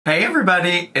Hey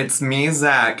everybody, it's me,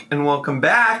 Zach, and welcome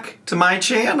back to my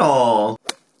channel.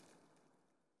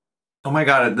 Oh my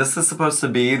god, this is supposed to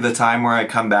be the time where I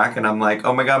come back and I'm like,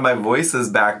 oh my god, my voice is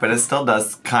back, but it still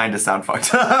does kind of sound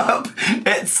fucked up.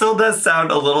 It still does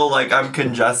sound a little like I'm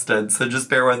congested, so just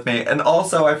bear with me. And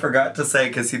also, I forgot to say,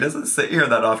 because he doesn't sit here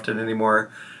that often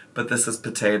anymore, but this is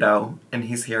Potato, and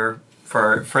he's here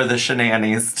for the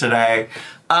shenanigans today.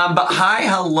 But hi,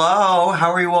 hello,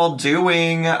 how are you all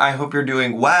doing? I hope you're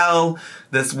doing well.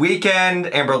 This weekend,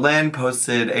 Amberlynn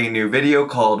posted a new video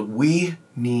called We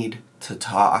Need to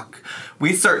Talk.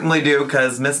 We certainly do,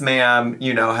 because Miss Ma'am,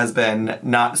 you know, has been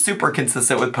not super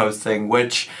consistent with posting,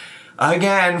 which,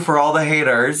 again, for all the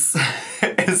haters,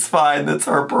 is fine. That's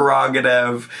her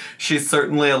prerogative. She's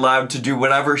certainly allowed to do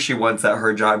whatever she wants at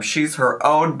her job. She's her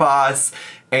own boss,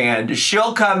 and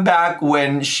she'll come back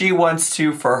when she wants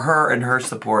to for her and her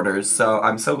supporters. So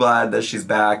I'm so glad that she's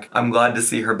back. I'm glad to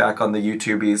see her back on the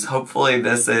YouTubies. Hopefully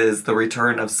this is the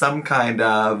return of some kind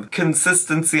of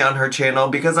consistency on her channel,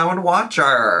 because I want to watch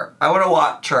her. I want to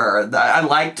watch her. I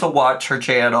like to watch her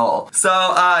channel.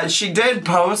 So she did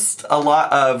post a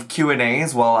lot of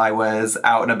Q&As while I was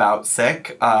out and about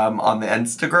sick on the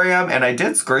Instagram, and I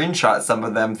did screenshot some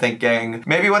of them thinking,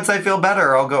 maybe once I feel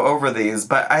better I'll go over these.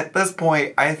 But at this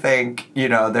point, I think, you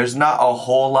know, there's not a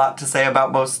whole lot to say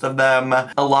about most of them.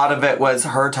 A lot of it was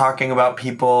her talking about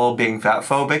people being fat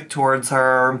phobic towards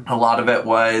her. A lot of it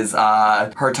was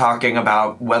her talking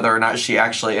about whether or not she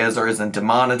actually is or isn't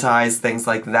demonetized, things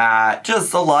like that.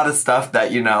 Just a lot of stuff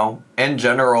that, you know, in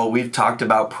general, we've talked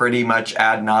about pretty much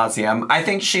ad nauseum. I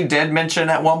think she did mention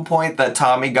at one point that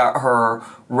Tommy got her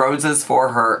roses for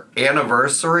her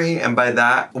anniversary, and by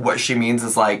that, what she means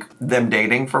is like them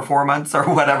dating for 4 months or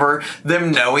whatever,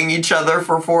 them knowing each other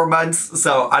for 4 months.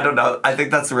 So I don't know, I think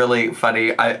that's really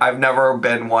funny. I've never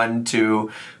been one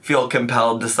to feel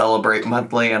compelled to celebrate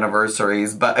monthly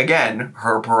anniversaries, but again,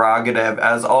 her prerogative.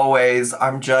 As always,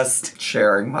 I'm just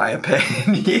sharing my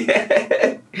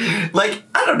opinion. Like,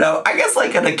 I don't know, I guess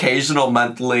like an occasional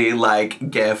monthly like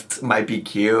gift might be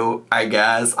cute, I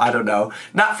guess. I don't know.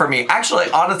 Not for me. Actually,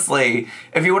 honestly,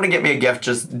 if you want to get me a gift,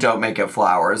 just don't make it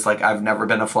flowers. Like, I've never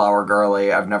been a flower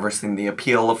girly. I've never seen the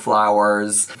appeal of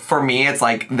flowers. For me, it's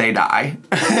like they die.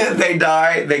 They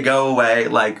die, they go away.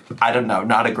 Like, I don't know,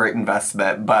 not a great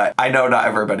investment, but I know not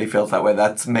everybody feels that way.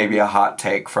 That's maybe a hot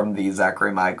take from the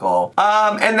Zachary Michael.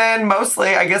 And then mostly,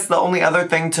 I guess the only other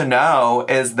thing to know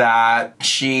is that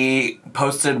she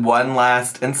posted one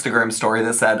last Instagram story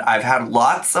that said, I've had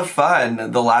lots of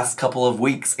fun the last couple of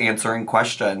weeks answering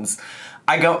questions.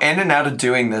 I go in and out of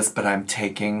doing this, but I'm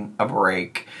taking a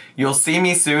break. You'll see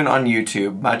me soon on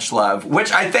YouTube. Much love.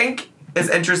 Which I think is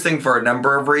interesting for a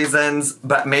number of reasons,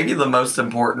 but maybe the most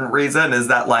important reason is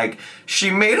that, like, she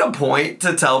made a point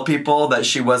to tell people that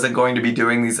she wasn't going to be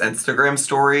doing these Instagram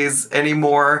stories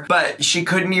anymore, but she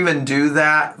couldn't even do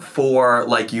that for,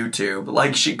 like, YouTube.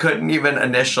 Like, she couldn't even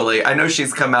initially. I know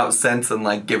she's come out since and,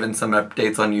 like, given some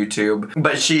updates on YouTube,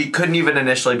 but she couldn't even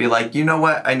initially be like, you know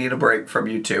what, I need a break from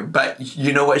YouTube. But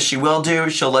you know what she will do?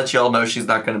 She'll let y'all know she's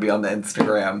not going to be on the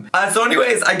Instagram. So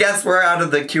anyways, I guess we're out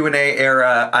of the Q&A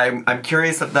era. I'm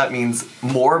curious if that means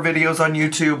more videos on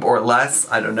YouTube or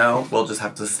less. I don't know. We'll just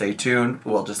have to stay tuned.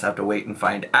 We'll just have to wait and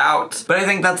find out. But I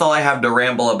think that's all I have to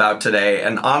ramble about today.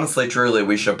 And honestly, truly,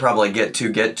 we should probably get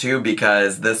to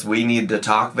because this We Need to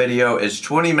Talk video is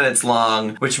 20 minutes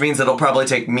long, which means it'll probably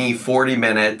take me 40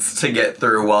 minutes to get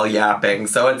through while yapping.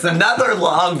 So it's another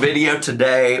long video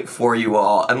today for you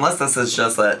all, unless this is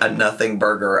just a nothing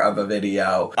burger of a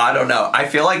video. I don't know. I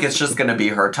feel like it's just gonna be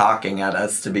her talking at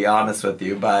us, to be honest with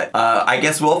you, but I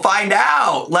guess we'll find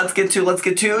out. Let's get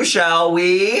to, shall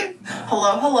we?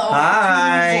 Hello, hello.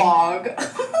 Hi.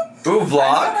 Vlog. Ooh, vlog?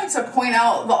 I just like to point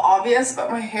out the obvious,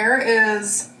 but my hair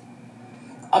is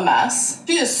a mess.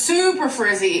 She is super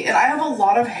frizzy, and I have a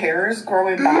lot of hairs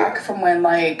growing back from when,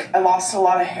 like, I lost a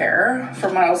lot of hair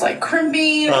from when I was, like,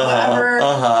 crimping or whatever.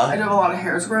 I do have a lot of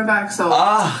hairs growing back, so.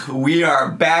 We are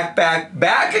back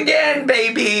again,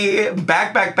 baby!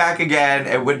 Back again.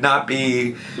 It would not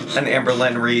be an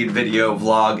Amberlynn Reid video,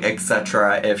 vlog,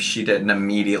 etc. if she didn't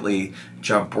immediately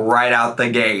jump right out the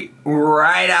gate,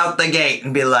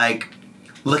 and be like,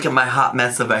 look at my hot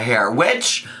mess of a hair,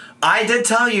 which I did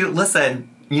tell you, listen,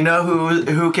 you know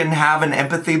who can have an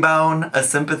empathy bone, a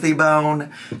sympathy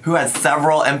bone, who has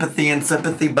several empathy and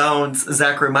sympathy bones?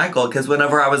 Zachary Michael, because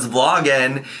whenever I was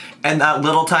vlogging in that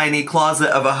little tiny closet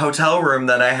of a hotel room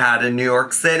that I had in New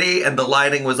York City and the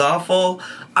lighting was awful,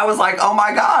 I was like, oh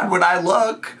my god, when I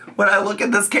look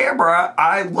at this camera,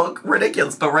 I look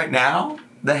ridiculous. But right now,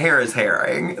 The hair is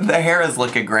hairing. The hair is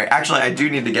looking great. Actually, I do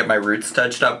need to get my roots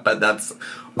touched up, but that's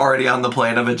already on the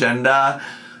plan of agenda.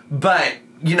 But,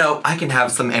 you know, I can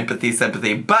have some empathy,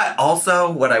 sympathy. But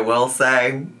also, what I will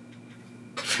say,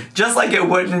 just like it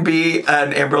wouldn't be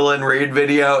an Amberlynn Reid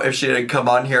video if she didn't come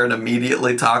on here and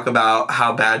immediately talk about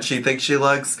how bad she thinks she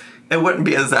looks, it wouldn't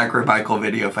be a Zachary Michael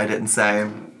video if I didn't say,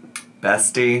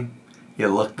 bestie, you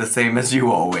look the same as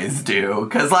you always do.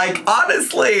 Because, like,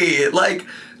 honestly, like,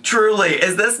 truly,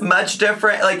 is this much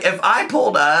different? Like, if I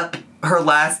pulled up her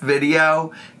last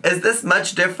video, is this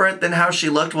much different than how she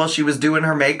looked while she was doing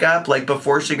her makeup, like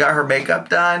before she got her makeup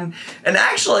done? And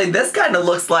actually, this kind of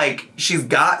looks like she's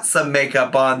got some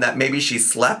makeup on that maybe she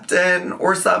slept in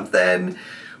or something,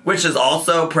 which is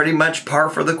also pretty much par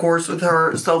for the course with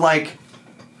her. So, like,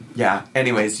 yeah,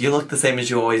 anyways, you look the same as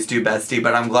you always do, bestie,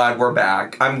 but I'm glad we're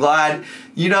back. I'm glad,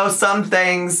 you know, some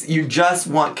things you just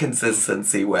want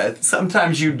consistency with.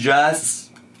 Sometimes you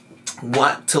just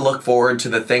want to look forward to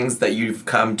the things that you've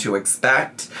come to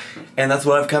expect, and that's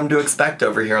what I've come to expect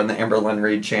over here on the Amberlynn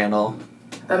Reid channel.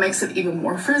 That makes it even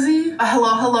more frizzy.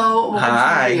 Hello. Welcome to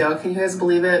my video. Can you guys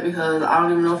believe it? Because I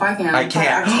don't even know if I can. I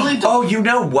can't. I actually don't. Oh, you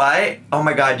know what? Oh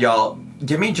my god, y'all.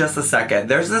 Give me just a second.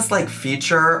 There's this like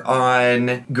feature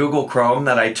on Google Chrome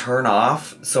that I turn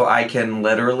off so I can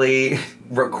literally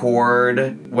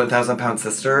record 1000 Pound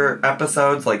Sister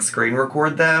episodes, like screen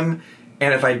record them.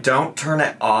 And if I don't turn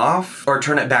it off or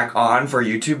turn it back on for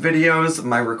YouTube videos,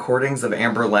 my recordings of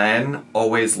Amberlynn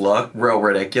always look real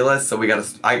ridiculous. So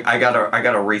I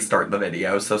gotta restart the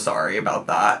video. So sorry about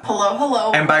that.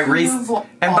 Hello. And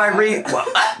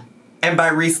by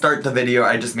restart the video,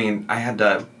 I just mean I had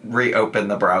to reopen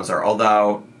the browser,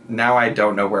 although now I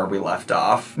don't know where we left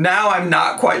off. Now I'm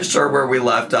not quite sure where we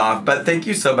left off, but thank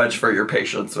you so much for your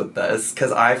patience with this,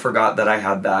 because I forgot that I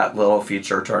had that little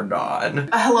feature turned on.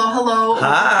 Hello.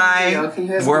 Hi. Can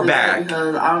you guys We're believe back. it?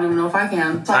 Because I don't even know if I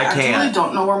can. So I I can't. actually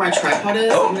don't know where my tripod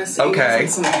is. Oh, I'm gonna see okay.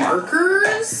 some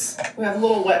markers. We have a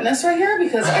little wetness right here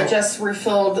because I just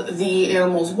refilled the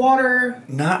animal's water.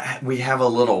 We have a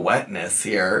little wetness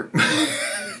here.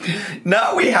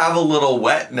 No, we have a little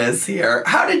wetness here.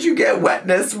 How did you get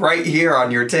wetness right here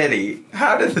on your titty?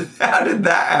 How did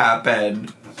that happen?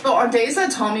 So on days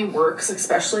that Tommy works,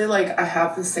 especially, like, I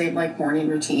have the same, like, morning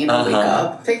routine. I wake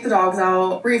up, take the dogs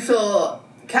out, refill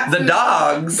cat food. The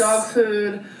dogs? Dog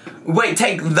food. Wait,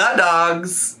 take the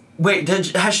dogs. Wait,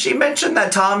 has she mentioned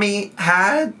that Tommy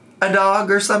had a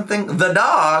dog or something? The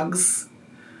dogs?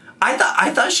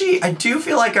 I do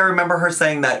feel like I remember her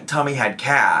saying that Tommy had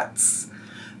cats.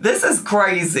 This is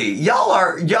crazy.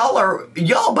 Y'all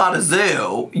bought a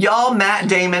zoo. Y'all Matt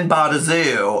Damon bought a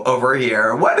zoo over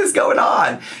here. What is going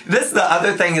on? The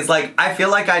other thing is, like, I feel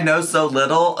like I know so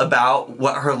little about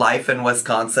what her life in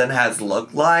Wisconsin has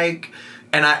looked like.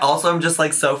 And I also am just,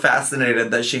 like, so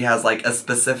fascinated that she has, like, a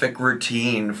specific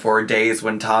routine for days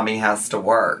when Tommy has to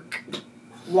work.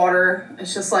 Water.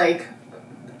 It's just, like,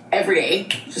 every day.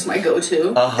 Just my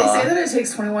go-to. They say that it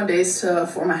takes 21 days to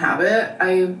form a habit.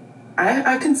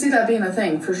 I can see that being a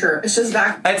thing, for sure. It's just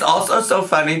back. It's also so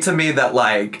funny to me that,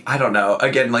 like, I don't know,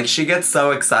 again, like, she gets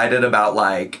so excited about,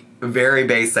 like, very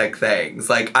basic things.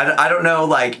 Like, I don't know,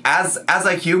 like, as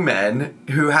a human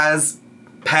who has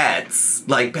pets,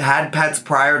 like, had pets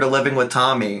prior to living with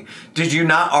Tommy, did you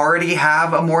not already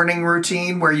have a morning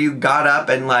routine where you got up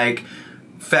and, like,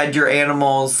 fed your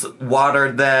animals,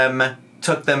 watered them,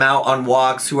 took them out on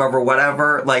walks,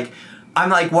 whatever? Like, I'm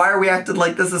like, why are we acting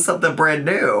like this is something brand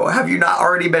new? Have you not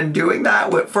already been doing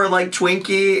that for, like,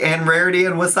 Twinkie and Rarity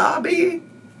and Wasabi?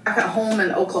 Back at home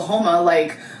in Oklahoma,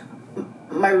 like,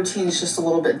 my routine is just a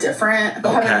little bit different.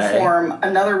 I'll have to form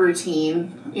another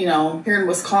routine, you know, here in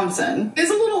Wisconsin. It's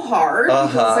a little hard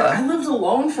because, like, I lived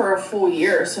alone for a full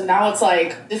year, so now it's,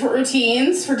 like, different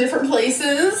routines for different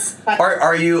places.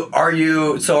 Are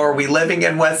we living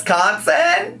in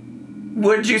Wisconsin?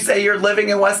 Would you say you're living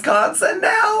in Wisconsin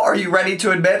now? Are you ready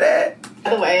to admit it?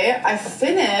 By the way,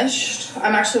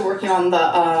 I'm actually working on the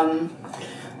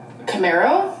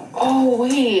Camaro. Oh,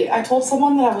 wait. I told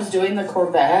someone that I was doing the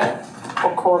Corvette.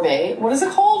 Or Corvette. What is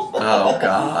it called? Oh,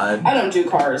 God. I don't do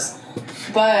cars.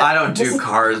 But I don't do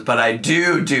cars, but I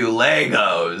do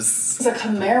Legos. It's a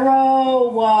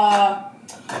Camaro.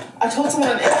 I told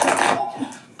someone...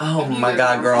 Oh my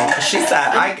god, girl. She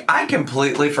said, I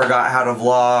completely forgot how to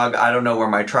vlog. I don't know where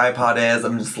my tripod is.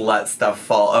 I'm just let stuff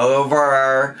fall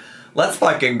over. Let's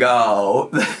fucking go.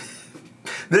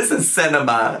 This is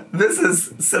cinema. This is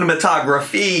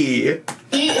cinematography.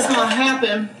 It is not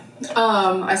happen.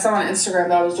 I saw on Instagram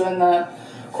that I was doing the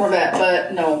Corvette,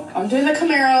 but no. I'm doing the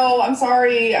Camaro. I'm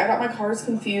sorry. I got my cars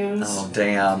confused. Oh,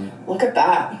 damn. Look at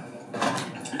that.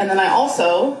 And then I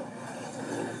also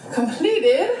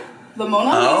completed the Mona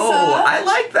Lisa. Oh, I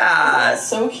like that. That's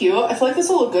so cute. I feel like this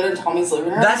will look good in Tommy's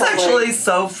living room. That's actually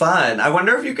so fun. I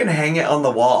wonder if you can hang it on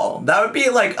the wall. That would be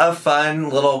like a fun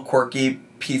little quirky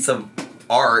piece of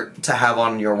art to have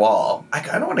on your wall. I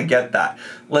kind of want to get that.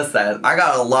 Listen, I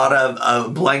got a lot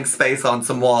of blank space on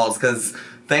some walls because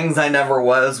things I never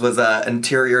was a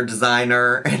interior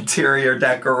designer, interior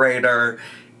decorator,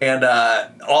 and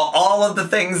all of the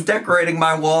things decorating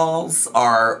my walls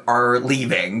are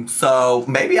leaving. So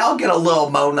maybe I'll get a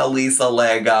little Mona Lisa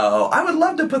Lego. I would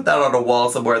love to put that on a wall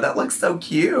somewhere. That looks so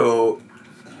cute. You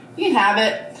can have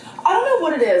it. I don't know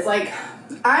what it is. Like,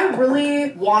 I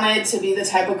really wanted to be the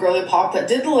type of girly pop that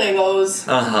did the Legos,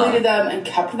 completed them, and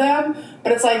kept them.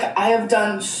 But it's like, I have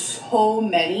done so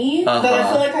many that I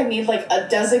feel like I need, like, a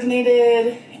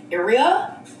designated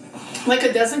area. Like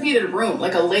a designated room,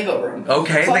 like a Lego room.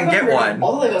 Okay, so then get one.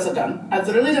 All the Legos I've done. I've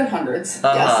literally done hundreds.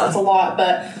 Yes, that's a lot.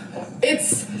 But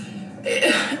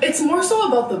it's more so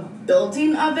about the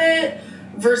building of it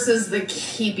versus the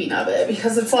keeping of it.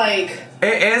 Because it's like...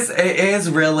 It is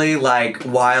really, like,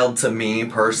 wild to me,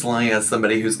 personally, as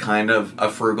somebody who's kind of a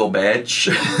frugal bitch.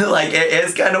 Like, it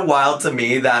is kind of wild to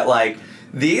me that, like,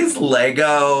 these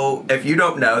Lego, if you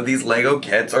don't know, these Lego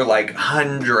kits are, like,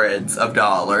 hundreds of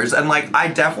dollars. And, like, I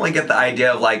definitely get the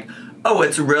idea of, like, oh,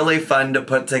 it's really fun to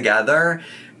put together.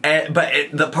 But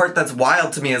the part that's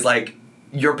wild to me is, like,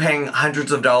 you're paying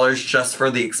hundreds of dollars just for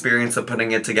the experience of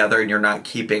putting it together and you're not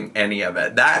keeping any of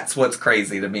it. That's what's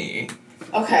crazy to me.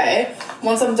 Okay,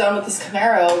 once I'm done with this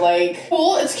Camaro, like,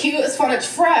 cool, it's cute, it's fun, it's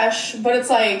fresh, but it's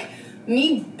like,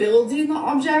 me building the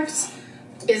object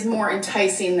is more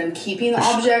enticing than keeping the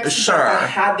object. Sure. If I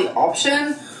had the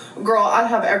option, girl, I'd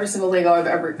have every single Lego I've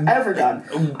ever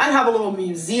done. I'd have a little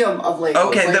museum of Legos.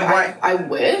 Okay, like, then why? I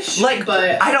wish, like,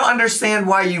 but I don't understand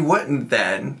why you wouldn't.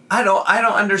 Then I don't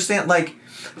understand. Like,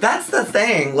 that's the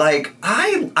thing. Like,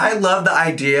 I love the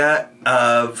idea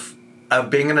of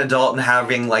being an adult and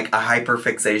having, like, a hyper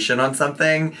fixation on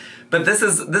something. But this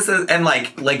is and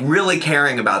like really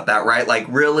caring about that, right? Like,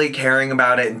 really caring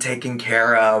about it and taking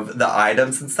care of the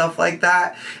items and stuff like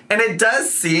that. And it does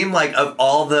seem like, of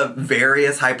all the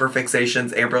various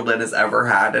hyperfixations Amberlynn has ever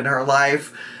had in her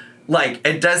life, like,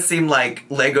 it does seem like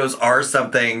Legos are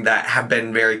something that have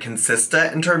been very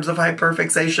consistent in terms of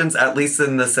hyperfixations, at least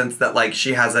in the sense that, like,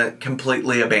 she hasn't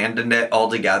completely abandoned it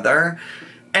altogether.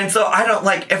 And so I don't,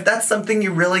 like, if that's something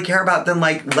you really care about, then,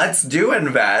 like, let's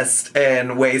invest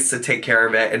in ways to take care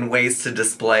of it and ways to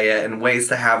display it and ways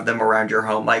to have them around your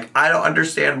home. Like, I don't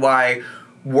understand why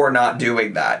we're not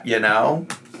doing that, you know?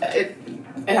 It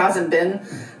hasn't been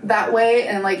that way,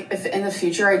 and, like, if in the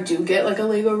future I do get, like, a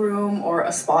Lego room or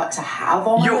a spot to have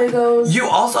all my Legos. You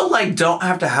also, like, don't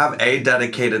have to have a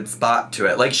dedicated spot to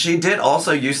it. Like, she did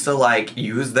also used to, like,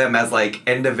 use them as, like,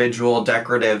 individual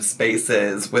decorative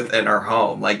spaces within her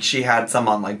home. Like, she had some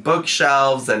on, like,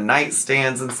 bookshelves and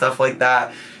nightstands and stuff like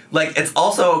that. Like, it's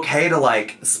also okay to,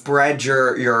 like, spread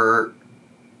your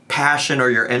passion or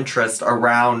your interest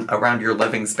around your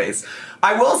living space.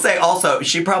 I will say also,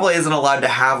 she probably isn't allowed to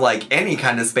have, like, any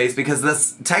kind of space because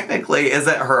this technically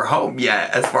isn't her home yet,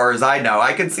 as far as I know.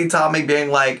 I could see Tommy being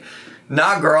like,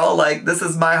 nah, girl, like, this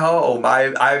is my home.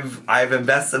 I've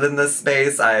invested in this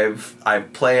space. I've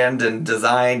planned and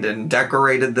designed and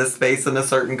decorated this space in a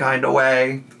certain kind of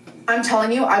way. I'm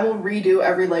telling you, I will redo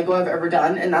every Lego I've ever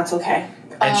done, and that's okay.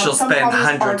 And she'll spend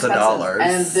hundreds of dollars.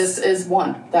 And this is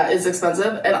one that is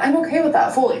expensive, and I'm okay with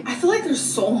that fully. I feel like there's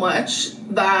so much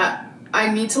that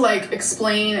I need to, like,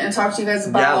 explain and talk to you guys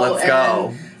about. Yeah, let's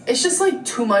go. It's just, like,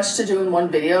 too much to do in one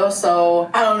video, so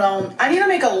I don't know. I need to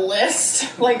make a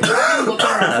list. Like, I'm looking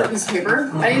around for a piece of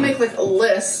paper. I need to make, like, a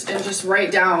list and just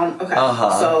write down, okay,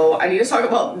 so I need to talk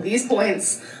about these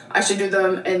points. I should do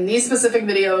them in these specific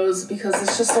videos because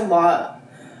it's just a lot.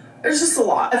 There's just a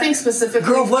lot. I think specifically...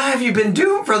 Girl, what have you been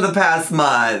doing for the past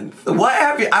month? What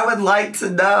have you... I would like to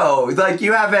know. Like,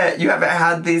 you haven't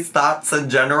had these thoughts in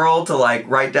general to, like,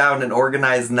 write down and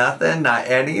organize nothing? Not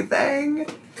anything?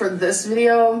 For this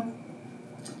video,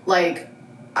 like,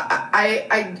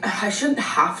 I shouldn't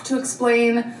have to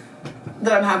explain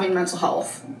that I'm having mental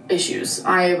health issues.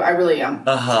 I really am.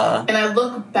 And I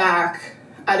look back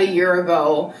at a year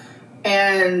ago,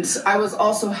 and I was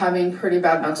also having pretty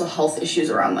bad mental health issues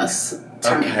around this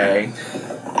time. Okay.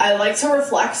 I like to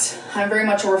reflect. I'm very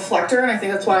much a reflector, and I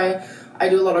think that's why I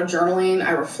do a lot of journaling.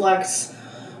 I reflect.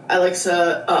 I like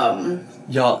to,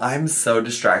 Y'all, I'm so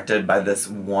distracted by this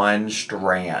one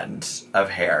strand of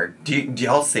hair. Do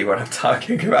y'all see what I'm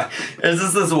talking about? It's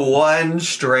just this one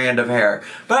strand of hair.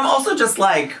 But I'm also just,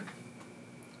 like,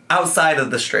 outside of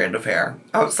the strand of hair.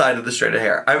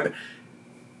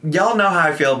 y'all know how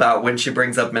I feel about when she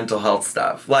brings up mental health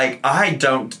stuff. Like, I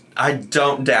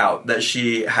don't doubt that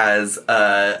she has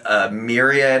a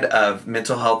myriad of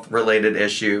mental health related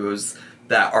issues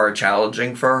that are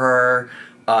challenging for her.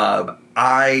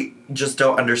 I just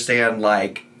don't understand,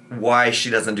 like, why she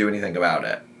doesn't do anything about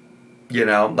it. You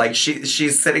know, like,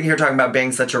 she's sitting here talking about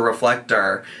being such a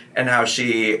reflector and how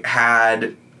she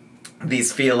had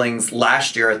these feelings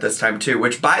last year at this time too,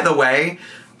 which, by the way,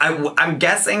 I'm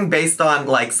guessing based on,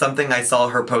 like, something I saw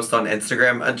her post on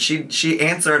Instagram, and she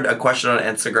answered a question on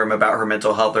Instagram about her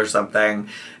mental health or something,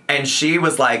 and she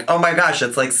was like, oh my gosh,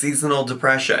 it's like seasonal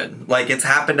depression. Like, it's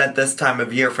happened at this time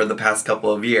of year for the past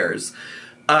couple of years.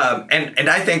 And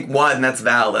I think, one, that's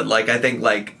valid. Like, I think,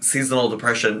 like, seasonal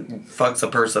depression fucks a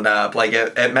person up. Like,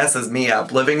 it messes me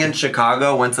up. Living in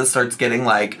Chicago, once it starts getting,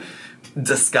 like,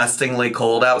 disgustingly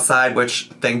cold outside, which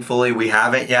thankfully we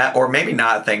haven't yet, or maybe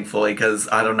not thankfully, because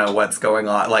I don't know what's going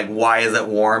on. Like, why is it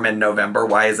warm in November?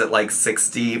 Why is it, like,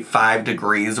 65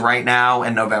 degrees right now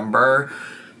in November?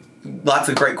 Lots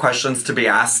of great questions to be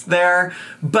asked there.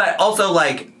 But also,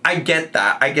 like, I get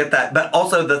that. But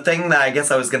also, the thing that I guess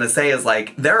I was going to say is,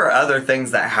 like, there are other things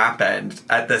that happened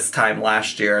at this time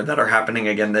last year that are happening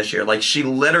again this year. Like, she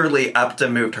literally upped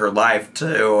and moved her life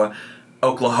to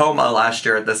Oklahoma last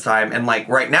year at this time. And, like,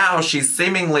 right now, she's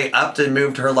seemingly upped and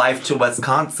moved her life to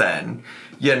Wisconsin.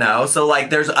 You know? So, like,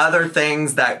 there's other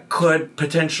things that could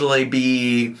potentially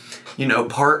be, you know,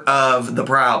 part of the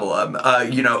problem.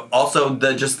 You know, also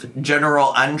the just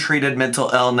general untreated mental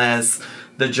illness,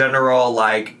 the general,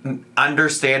 like,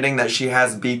 understanding that she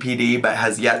has BPD but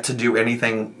has yet to do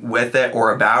anything with it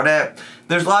or about it.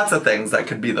 There's lots of things that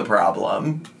could be the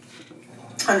problem.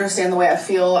 Understand the way I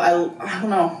feel. I don't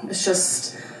know. It's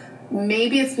just,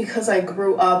 maybe it's because I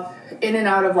grew up in and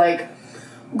out of, like,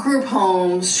 group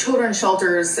homes, children's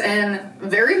shelters, and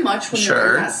very much when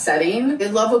you're in that setting, they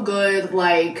love a good,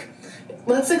 like,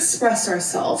 let's express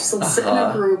ourselves. Let's sit in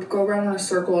a group, go around in a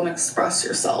circle, and express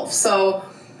yourself. So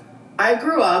I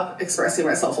grew up expressing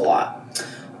myself a lot.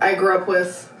 I grew up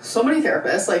with so many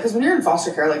therapists, like, because when you're in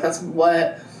foster care, like, that's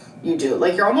what you do.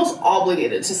 Like, you're almost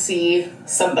obligated to see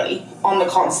somebody on the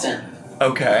constant.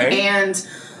 Okay. And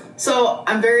so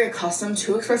I'm very accustomed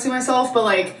to expressing myself, but,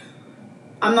 like,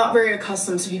 I'm not very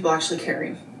accustomed to people actually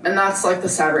caring. And that's, like, the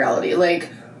sad reality.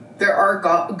 Like, there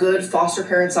are good foster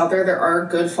parents out there. There are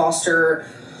good foster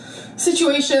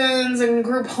situations and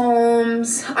group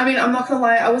homes. I mean, I'm not gonna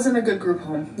lie, I was in a good group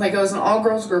home. Like, I was an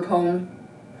all-girls group home.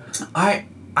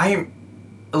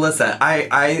 Listen,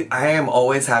 I am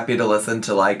always happy to listen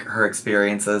to, like, her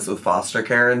experiences with foster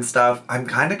care and stuff. I'm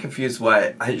kind of confused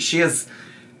she is,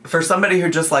 for somebody who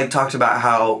just, like, talked about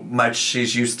how much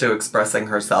she's used to expressing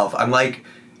herself. I'm like,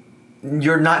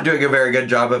 you're not doing a very good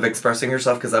job of expressing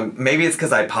yourself, because maybe it's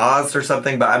because I paused or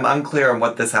something, but I'm unclear on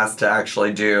what this has to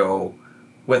actually do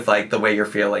with, like, the way you're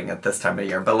feeling at this time of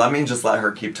year. But let me just let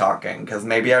her keep talking, because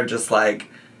maybe I just, like,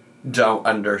 don't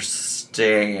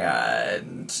understand.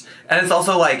 And it's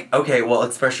also like, okay, well,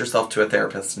 express yourself to a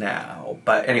therapist now.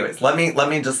 But anyways, let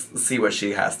me just see what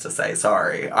she has to say.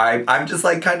 Sorry. I'm just,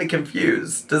 like, kind of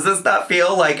confused. Does this not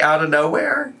feel like out of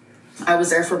nowhere? I was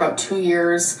there for about 2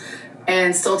 years,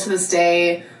 and still to this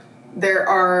day, there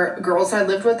are girls I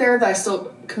lived with there that I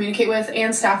still communicate with,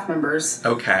 and staff members.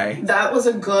 Okay. That was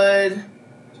a good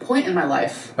point in my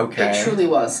life. Okay. It truly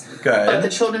was. Good. But the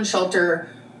children's shelter,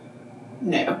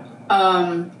 no.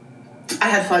 I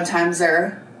had fun times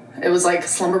there. It was like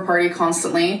slumber party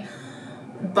constantly.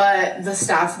 But the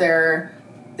staff there,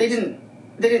 they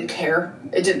didn't care.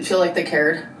 It didn't feel like they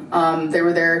cared. They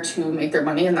were there to make their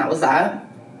money, and that was that.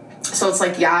 So it's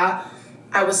like, yeah,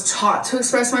 I was taught to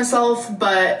express myself,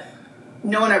 but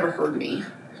no one ever heard me.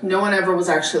 No one ever was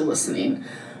actually listening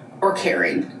or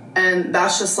caring. And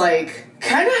that's just, like,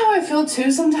 kind of how I feel too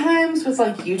sometimes with,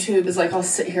 like, YouTube. Is like, I'll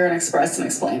sit here and express and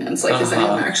explain, and it's like, is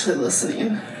anyone actually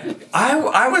listening?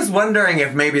 I was wondering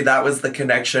if maybe that was the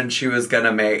connection she was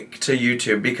gonna make to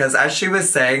YouTube, because as she was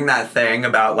saying that thing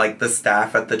about, like, the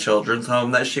staff at the children's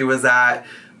home that she was at,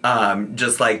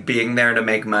 just, like, being there to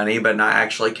make money but not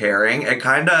actually caring, it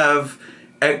kind of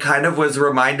was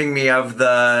reminding me of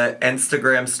the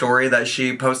Instagram story that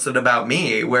she posted about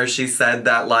me, where she said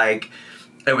that, like,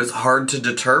 it was hard to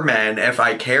determine if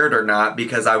I cared or not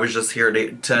because I was just here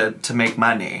to make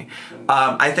money.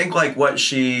 I think, like,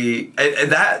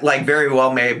 that, like, very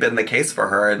well may have been the case for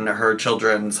her in her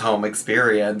children's home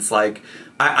experience. Like,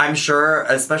 I'm sure,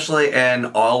 especially in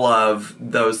all of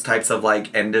those types of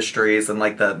like industries and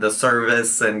like the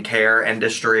service and care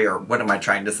industry, or what am I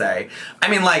trying to say? I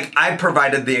mean, like, I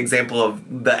provided the example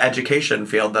of the education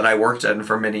field that I worked in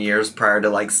for many years prior to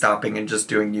like stopping and just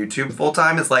doing YouTube full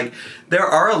time. It's like there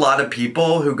are a lot of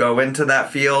people who go into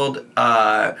that field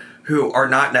who are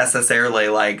not necessarily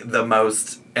like the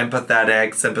most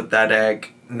empathetic,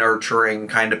 sympathetic, nurturing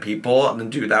kind of people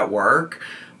and do that work.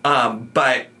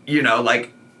 But, you know,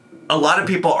 like, a lot of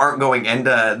people aren't going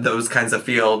into those kinds of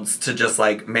fields to just,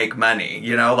 like, make money,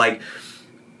 you know? Like,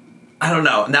 I don't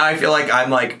know. Now I feel like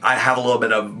I have a little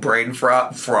bit of brain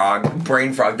frog.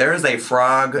 There is a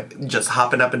frog just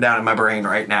hopping up and down in my brain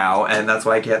right now, and that's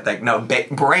why I can't think. No,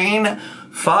 brain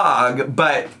fog.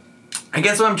 But I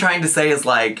guess what I'm trying to say is,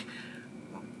 like,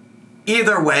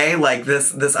 either way, like,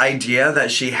 this idea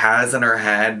that she has in her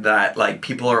head that, like,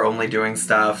 people are only doing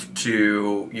stuff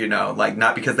to, you know, like,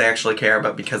 not because they actually care,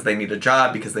 but because they need a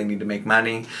job, because they need to make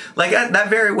money. Like, that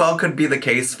very well could be the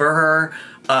case for her.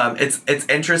 It's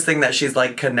interesting that she's,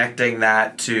 like, connecting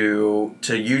that to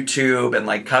YouTube and,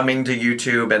 like, coming to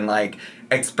YouTube and, like,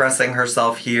 expressing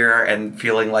herself here and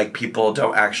feeling like people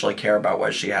don't actually care about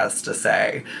what she has to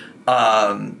say.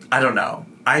 I don't know.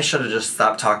 I should have just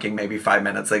stopped talking maybe 5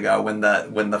 minutes ago when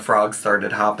the frog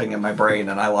started hopping in my brain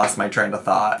and I lost my train of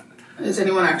thought. Is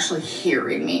anyone actually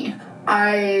hearing me?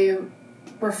 I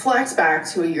reflect back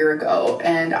to a year ago,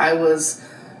 and I was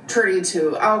turning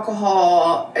to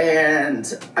alcohol,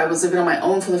 and I was living on my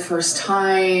own for the first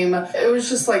time. It was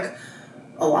just like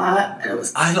a lot. And it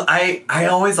was. I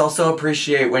always also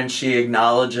appreciate when she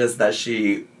acknowledges that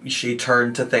she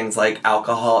turned to things like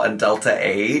alcohol and Delta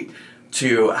 8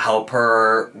 to help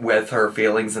her with her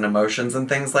feelings and emotions and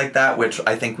things like that, which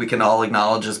I think we can all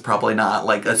acknowledge is probably not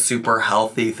like a super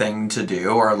healthy thing to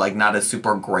do, or like not a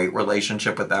super great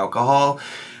relationship with alcohol.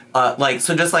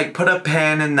 So just like put a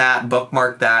pin in that,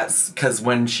 bookmark that, because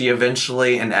when she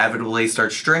eventually inevitably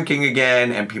starts drinking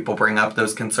again and people bring up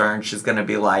those concerns, she's going to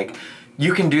be like,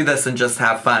 you can do this and just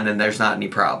have fun and there's not any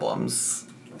problems.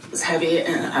 Was heavy,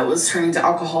 and I was turning to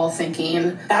alcohol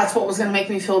thinking that's what was going to make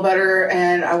me feel better,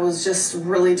 and I was just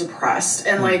really depressed.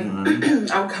 And like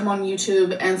I would come on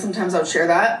YouTube and sometimes I would share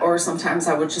that, or sometimes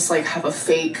I would just like have a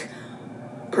fake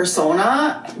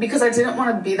persona, because I didn't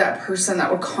want to be that person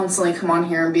that would constantly come on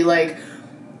here and be like,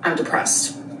 I'm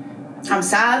depressed, I'm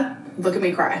sad, look at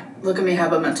me cry, look at me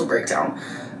have a mental breakdown.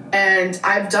 And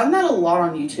I've done that a lot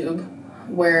on YouTube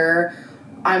where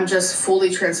I'm just fully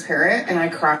transparent and I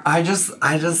cry. I just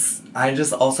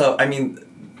also, I mean,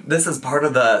 this is part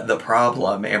of the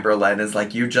problem, Amberlynn, is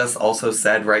like you just also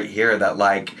said right here that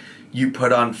like you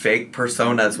put on fake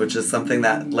personas, which is something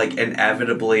that like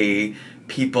inevitably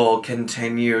people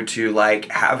continue to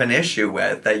like have an issue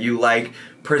with, that you like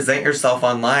present yourself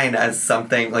online as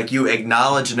something like you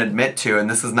acknowledge and admit to, and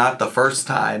this is not the first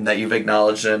time that you've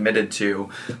acknowledged and admitted to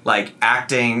like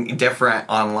acting different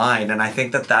online. And I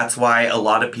think that that's why a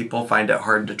lot of people find it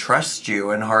hard to trust you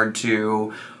and hard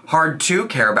to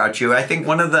care about you. I think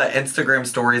one of the Instagram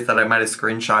stories that I might have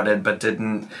screenshotted but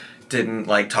didn't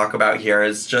like talk about here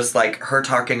is just like her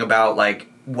talking about like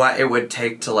what it would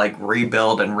take to like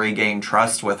rebuild and regain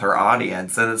trust with her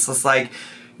audience. And it's just like,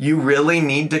 you really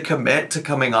need to commit to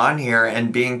coming on here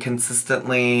and being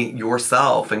consistently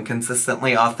yourself and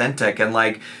consistently authentic. And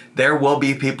like, there will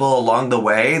be people along the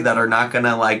way that are not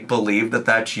gonna like believe that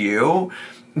that's you.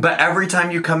 But every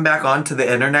time you come back onto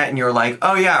the internet and you're like,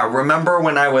 oh yeah, remember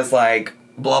when I was like,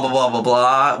 blah, blah, blah, blah,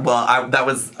 blah. Well,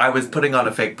 I was putting on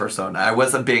a fake persona. I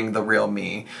wasn't being the real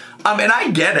me. And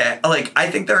I get it. Like, I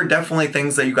think there are definitely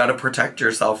things that you got to protect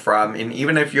yourself from. And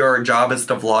even if your job is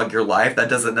to vlog your life, that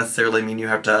doesn't necessarily mean you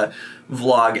have to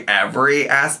vlog every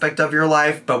aspect of your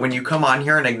life. But when you come on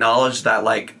here and acknowledge that,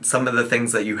 like, some of the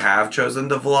things that you have chosen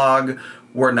to vlog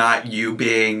were not you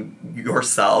being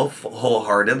yourself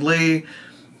wholeheartedly,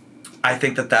 I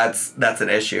think that that's an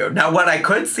issue. Now, what I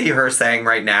could see her saying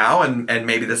right now, and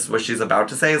maybe this is what she's about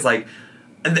to say, is like,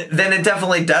 then it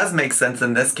definitely does make sense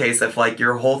in this case if like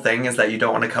your whole thing is that you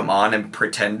don't want to come on and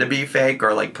pretend to be fake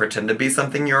or like pretend to be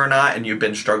something you're not, and you've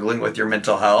been struggling with your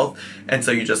mental health, and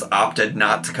so you just opted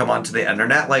not to come onto the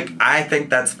internet. Like, I think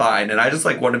that's fine, and I just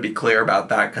like want to be clear about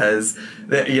that, because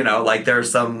you know, like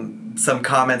there's some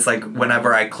comments like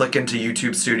whenever I click into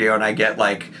YouTube Studio and I get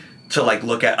like to like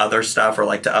look at other stuff or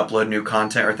like to upload new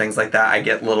content or things like that, I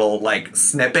get little like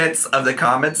snippets of the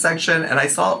comments section, and I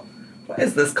saw, what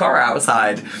is this car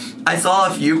outside? I saw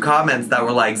a few comments that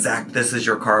were like, Zach, this is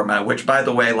your karma, which by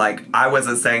the way, like I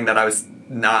wasn't saying that I was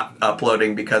not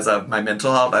uploading because of my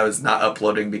mental health. I was not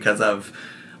uploading because of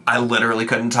I literally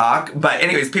couldn't talk. But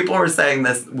anyways, people were saying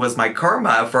this was my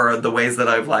karma for the ways that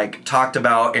I've, like, talked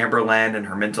about Amberlynn and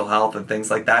her mental health and things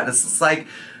like that. And it's just like,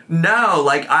 no,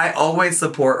 like, I always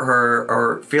support her,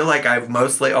 or feel like I've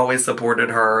mostly always supported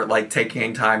her, like,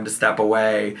 taking time to step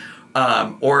away,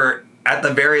 or at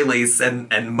the very least,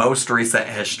 in most recent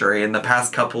history, in the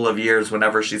past couple of years,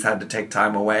 whenever she's had to take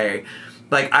time away,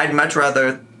 like, I'd much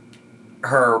rather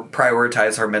her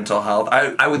prioritize her mental health.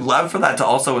 I would love for that to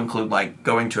also include, like,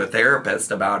 going to a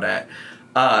therapist about it.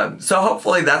 So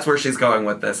hopefully that's where she's going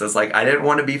with this, is like, I didn't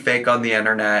want to be fake on the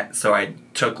internet, so I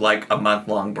took like a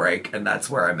month-long break, and that's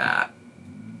where I'm at.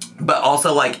 But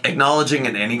also, like, acknowledging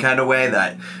in any kind of way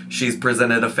that she's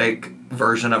presented a fake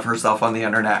version of herself on the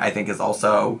internet, I think is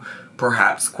also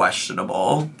perhaps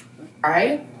questionable.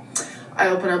 I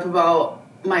open up about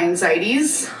my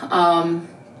anxieties.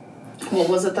 What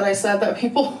was it that I said that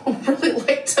people really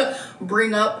like to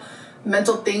bring up?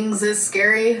 Mental things is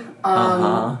scary.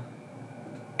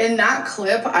 In that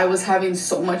clip, I was having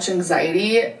so much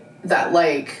anxiety that,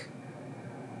 like,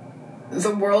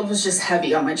 the world was just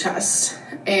heavy on my chest.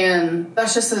 And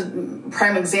that's just a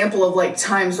prime example of, like,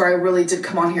 times where I really did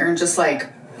come on here and just, like,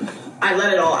 I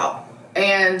let it all out.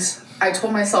 And I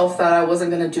told myself that I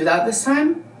wasn't going to do that this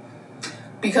time.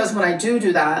 Because when I do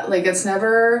that, like, it's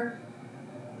never...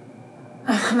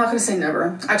 I'm not going to say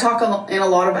never. I talk in a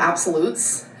lot of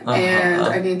absolutes. And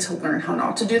I need to learn how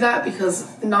not to do that,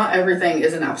 because not everything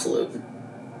is an absolute.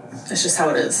 It's just how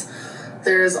it is.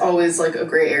 There's always, like, a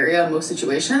gray area in most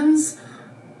situations.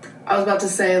 I was about to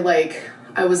say, like,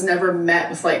 I was never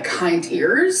met with, like, kind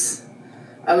ears.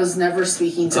 I was never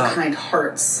speaking to kind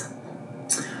hearts.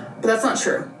 But that's not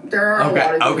true. There are a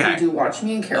lot of people who do watch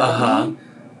me and care about me.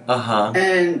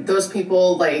 And those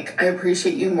people, like, I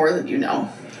appreciate you more than you know.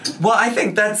 Well, I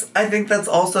think that's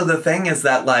also the thing, is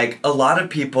that, like, a lot of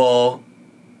people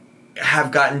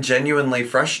have gotten genuinely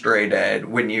frustrated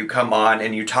when you come on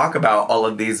and you talk about all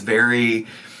of these very,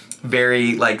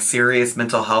 very, like, serious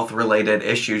mental health related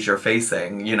issues you're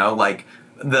facing, you know, like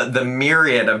the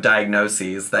myriad of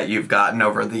diagnoses that you've gotten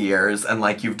over the years and,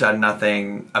 like, you've done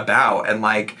nothing about. And,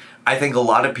 like, I think a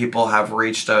lot of people have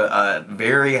reached a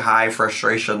very high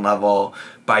frustration level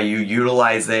by you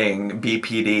utilizing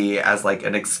BPD as, like,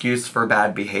 an excuse for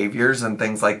bad behaviors and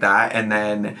things like that. And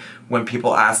then when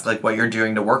people ask, like, what you're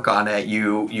doing to work on it,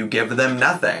 you give them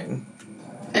nothing.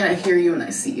 And I hear you and I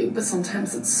see you, but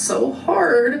sometimes it's so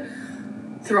hard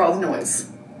through all the noise.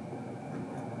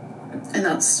 And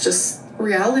that's just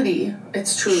reality.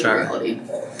 It's truly reality.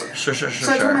 Sure.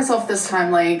 So I told myself this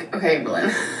time, like, okay,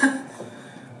 Amberlynn,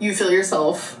 you feel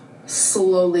yourself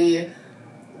slowly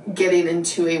getting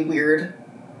into a weird,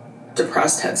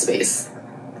 depressed headspace.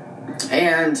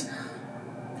 And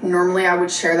normally I would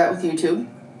share that with YouTube.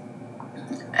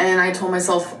 And I told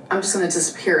myself, I'm just going to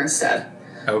disappear instead.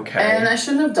 Okay. And I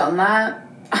shouldn't have done that.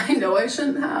 I know I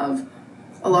shouldn't have.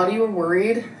 A lot of you were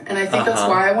worried. And I think that's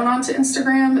why I went onto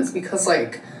Instagram. It's because,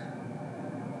 like,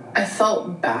 I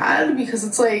felt bad, because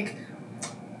it's like,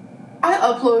 I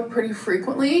upload pretty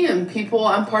frequently, and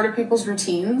I'm part of people's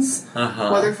routines,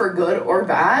 whether for good or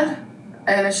bad,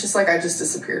 and it's just like, I just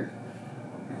disappeared.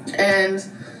 And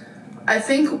I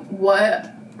think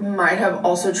what might have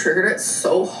also triggered it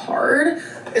so hard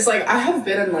is, like, I have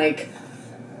been in, like,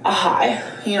 a high,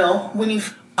 you know, when you...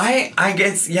 I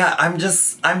guess, yeah, I'm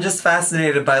just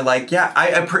fascinated by, like,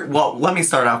 yeah, well, let me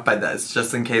start off by this,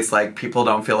 just in case, like, people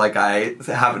don't feel like I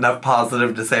have enough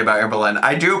positive to say about Amberlynn.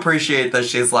 I do appreciate that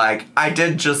she's like, I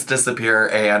did just disappear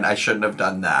and I shouldn't have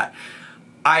done that.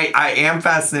 I am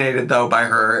fascinated, though, by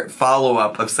her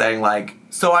follow-up of saying, like,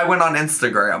 so I went on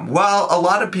Instagram. Well, a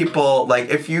lot of people, like,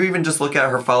 if you even just look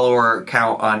at her follower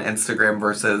count on Instagram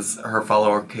versus her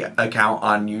follower account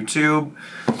on YouTube...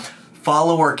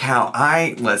 Follower count,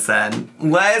 listen,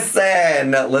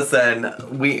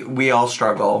 we all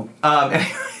struggle.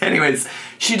 Anyways,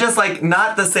 she just, like,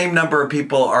 not the same number of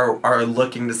people are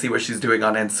looking to see what she's doing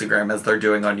on Instagram as they're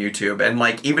doing on YouTube. And,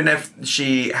 like, even if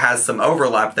she has some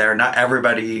overlap there, not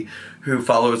everybody who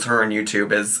follows her on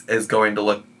YouTube is going to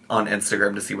look on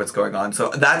Instagram to see what's going on. So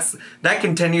that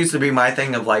continues to be my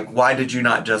thing of, like, why did you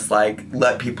not just, like,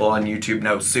 let people on YouTube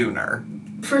know sooner?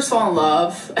 First fall in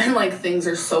love, and, like, things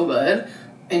are so good,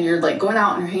 and you're, like, going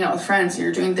out and you're hanging out with friends, and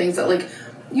you're doing things that, like,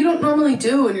 you don't normally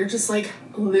do, and you're just, like,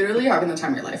 literally having the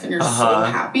time of your life, and you're so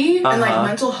happy, and, like,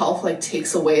 mental health, like,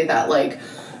 takes away that, like,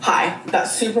 high, that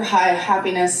super high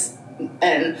happiness,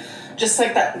 and just,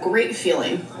 like, that great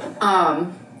feeling.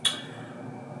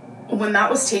 When that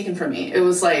was taken from me, it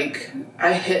was, like,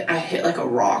 I hit, like, a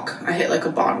rock. I hit, like,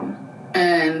 a bottom,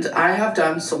 and I have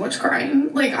done so much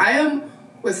crying. Like, I am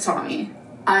with Tommy.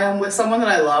 I am with someone that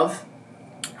I love.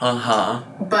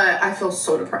 But I feel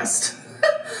so depressed.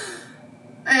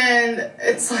 And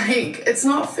it's like, it's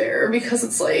not fair because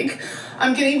it's like,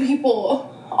 I'm getting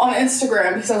people on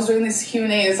Instagram, because I was doing these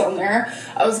Q&As on there,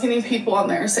 I was getting people on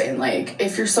there saying, like,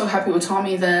 if you're so happy with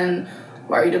Tommy, then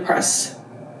why are you depressed?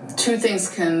 Two things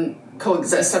can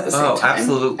coexist at the same time. Oh,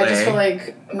 absolutely. I just feel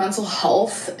like mental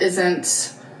health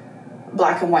isn't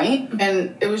black and white,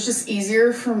 and it was just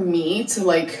easier for me to,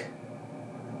 like,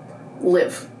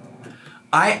 live.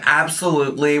 I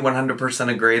absolutely 100%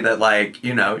 agree that, like,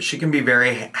 you know, she can be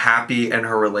very happy in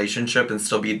her relationship and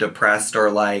still be depressed or,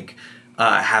 like,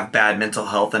 have bad mental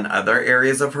health in other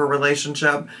areas of her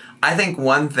relationship. I think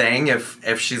one thing,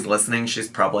 if she's listening, she's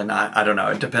probably not. I don't know.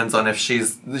 It depends on if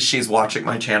she's watching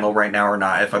my channel right now or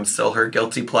not, if I'm still her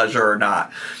guilty pleasure or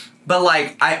not. But,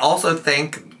 like, I also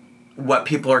think what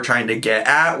people are trying to get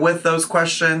at with those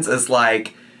questions is,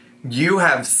 like, you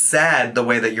have said the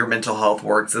way that your mental health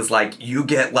works is, like, you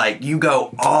get, like, you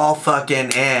go all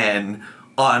fucking in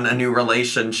on a new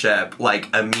relationship,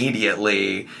 like,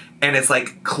 immediately. And it's,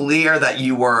 like, clear that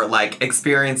you were, like,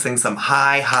 experiencing some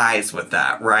high highs with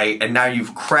that, right? And now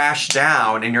you've crashed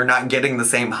down and you're not getting the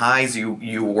same highs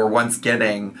you were once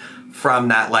getting from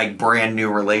that, like, brand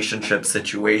new relationship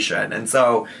situation. And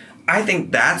so I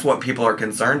think that's what people are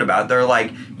concerned about. They're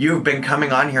like, you've been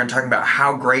coming on here and talking about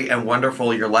how great and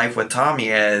wonderful your life with Tommy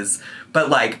is,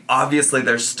 but, like, obviously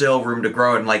there's still room to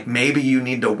grow, and, like, maybe you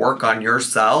need to work on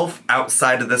yourself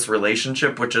outside of this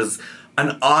relationship, which is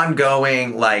an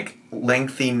ongoing, like,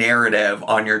 lengthy narrative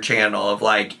on your channel of,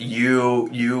 like,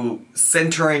 you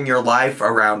centering your life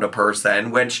around a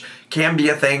person, which can be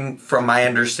a thing from my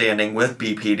understanding with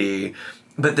BPD,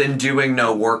 but then doing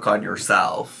no work on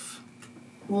yourself.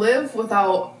 Live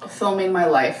without filming my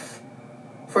life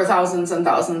for thousands and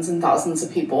thousands and thousands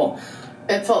of people.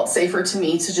 It felt safer to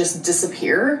me to just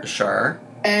disappear. Sure.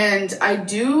 And I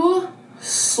do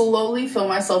slowly feel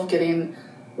myself getting,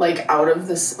 like, out of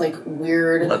this, like,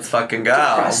 weird, let's fucking go,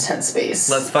 depressed headspace.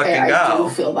 Let's fucking go. I do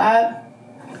feel that.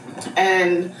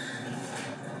 And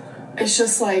it's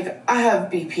just, like, I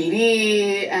have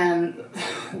BPD, and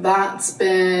that's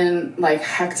been, like,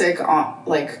 hectic.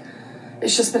 Like,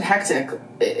 it's just been hectic.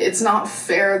 It's not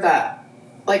fair that,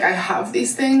 like, I have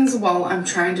these things while I'm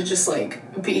trying to just,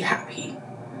 like, be happy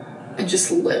and just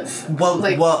live.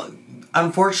 Well,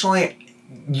 unfortunately,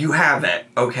 you have it,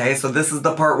 okay? So this is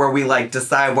the part where we, like,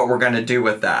 decide what we're going to do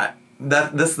with that.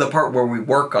 This is the part where we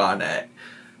work on it.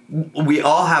 We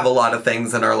all have a lot of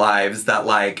things in our lives that,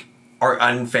 like, are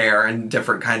unfair in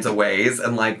different kinds of ways.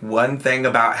 And, like, one thing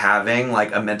about having,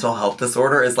 like, a mental health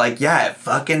disorder is, like, yeah, it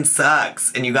fucking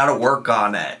sucks. And you got to work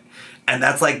on it. And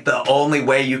that's, like, the only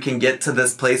way you can get to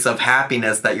this place of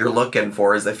happiness that you're looking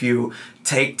for is if you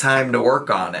take time to work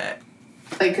on it.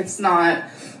 Like, it's not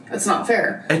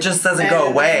fair. It just doesn't go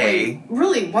away. Like,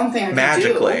 really, one thing I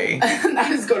magically can do, and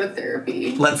that is go to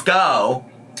therapy. Let's go.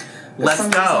 Let's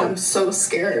go. I'm so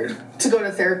scared to go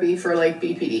to therapy for, like,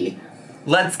 BPD.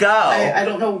 Let's go. I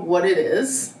don't know what it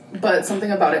is, but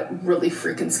something about it really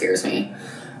freaking scares me.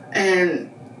 And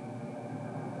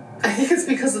I think it's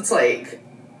because it's, like,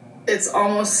 it's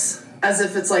almost as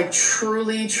if it's, like,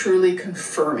 truly, truly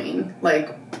confirming,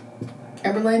 like,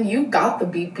 Amberlynn, you got the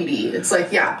BPD. It's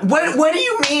like, yeah. What do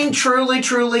you mean truly,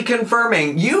 truly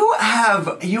confirming? You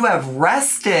have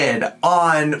rested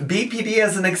on BPD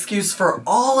as an excuse for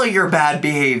all of your bad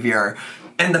behavior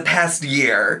in the past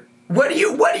year. What do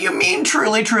you mean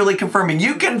truly, truly confirming?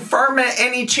 You confirm it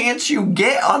any chance you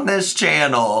get on this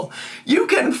channel. You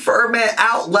confirm it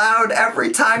out loud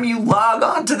every time you log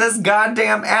on to this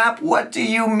goddamn app. What do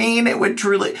you mean it would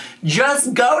truly?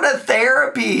 Just go to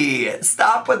therapy.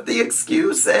 Stop with the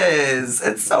excuses.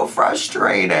 It's so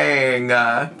frustrating.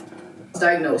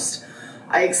 Diagnosed.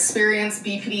 I experience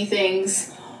BPD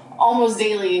things almost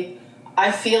daily.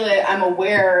 I feel it. I'm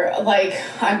aware. Like,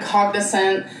 I'm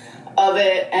cognizant of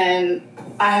it, and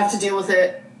I have to deal with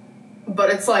it. But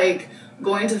it's like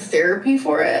going to therapy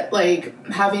for it, like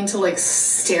having to, like,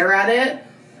 stare at it,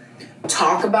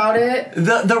 talk about it.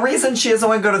 The reason she doesn't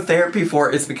want to go to therapy for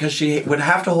it is because she would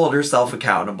have to hold herself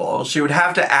accountable. She would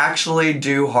have to actually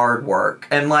do hard work.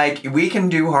 And, like, we can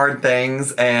do hard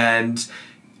things, and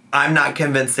I'm not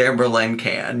convinced Amberlynn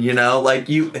can, you know? Like,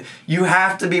 you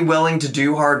have to be willing to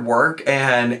do hard work,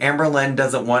 and Amberlynn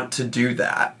doesn't want to do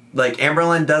that. Like,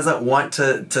 Amberlynn doesn't want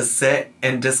to sit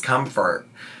in discomfort.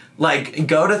 Like,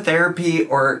 go to therapy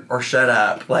or shut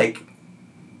up. Like,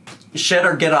 shit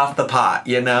or get off the pot,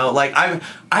 you know? Like,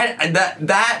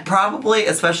 that probably,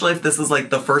 especially if this is, like,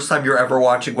 the first time you're ever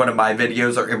watching one of my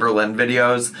videos or Amberlynn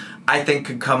videos, I think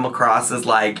could come across as,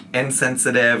 like,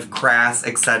 insensitive, crass,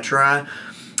 etc.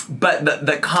 But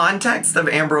the context of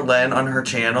Amberlynn on her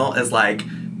channel is like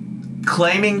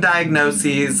claiming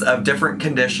diagnoses of different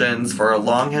conditions for a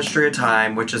long history of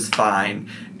time, which is fine,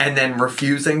 and then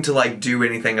refusing to like do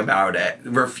anything about it,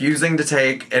 refusing to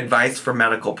take advice from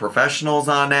medical professionals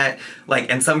on it. Like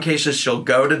in some cases she'll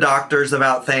go to doctors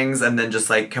about things and then just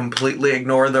like completely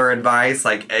ignore their advice,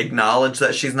 like acknowledge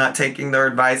that she's not taking their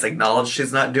advice, acknowledge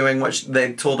she's not doing what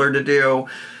they told her to do.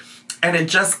 And it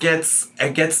just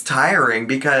gets tiring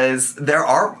because there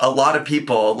are a lot of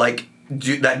people like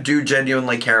that do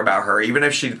genuinely care about her, even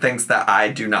if she thinks that I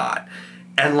do not.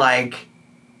 And like,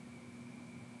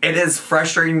 it is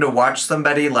frustrating to watch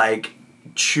somebody like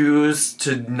choose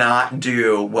to not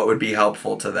do what would be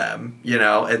helpful to them. You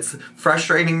know, it's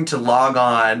frustrating to log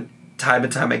on time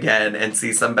and time again and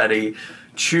see somebody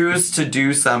choose to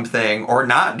do something or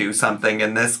not do something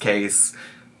in this case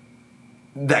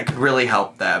that could really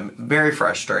help them. Very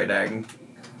frustrating.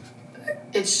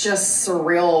 It's just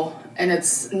surreal, and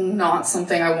it's not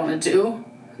something I want to do,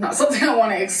 not something I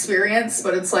want to experience,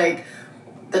 but it's like,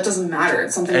 that doesn't matter.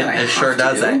 It's something that I have to do. It sure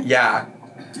doesn't. Yeah.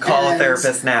 Call a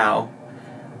therapist now.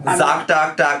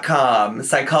 ZocDoc.com,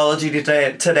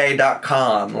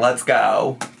 psychologytoday.com. Let's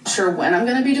go. Not sure when I'm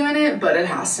going to be doing it, but it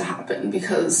has to happen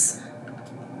because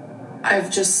I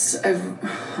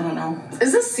don't know.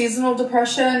 Is this seasonal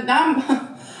depression?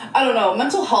 I don't know.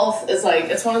 Mental health is like,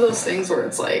 it's one of those things where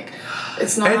it's like,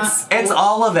 it's not. It's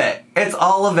all of it. It's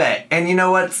all of it. And you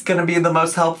know what's going to be the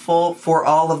most helpful for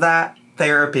all of that?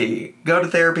 Therapy. Go to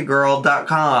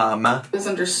therapygirl.com. It's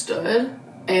understood.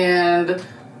 And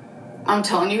I'm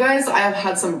telling you guys, I have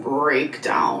had some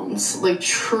breakdowns. Like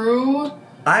true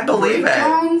I believe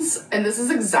breakdowns. It. And this is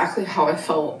exactly how I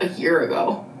felt a year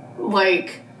ago.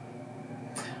 Like,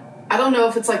 I don't know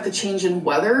if it's like the change in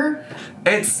weather.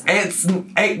 It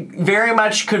very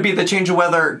much could be the change of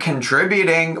weather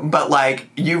contributing, but like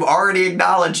you've already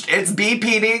acknowledged, it's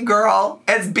BPD, girl.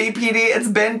 It's BPD. It's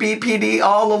been BPD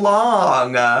all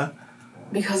along.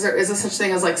 Because there is a such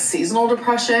thing as like seasonal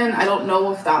depression. I don't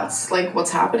know if that's like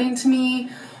what's happening to me.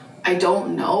 I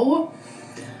don't know.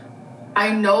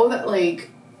 I know that like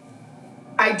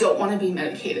I don't want to be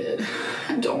medicated.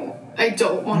 I don't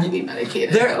want to be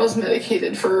medicated. I was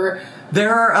medicated for...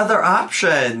 There are other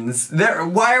options.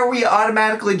 Why are we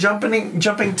automatically jumping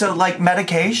to, like,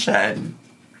 medication?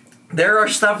 There are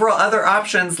several other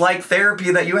options, like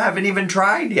therapy, that you haven't even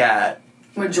tried yet.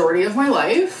 Majority of my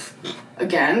life,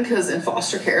 again, because in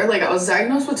foster care, like, I was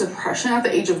diagnosed with depression at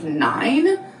the age of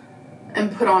 9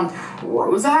 and put on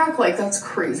Prozac. Like, that's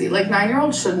crazy. Like,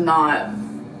 9-year-olds should not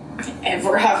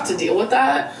ever have to deal with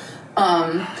that.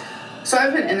 So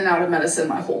I've been in and out of medicine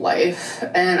my whole life,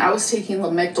 and I was taking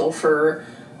Lamictal for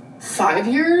 5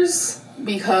 years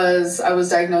because I was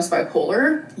diagnosed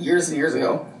bipolar years and years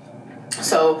ago.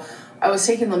 So I was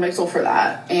taking Lamictal for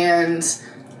that, and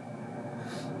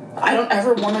I don't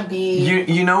ever want to be...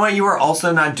 You know what you were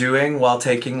also not doing while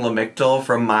taking Lamictal,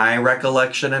 from my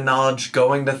recollection and knowledge?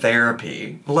 Going to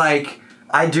therapy. Like,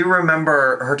 I do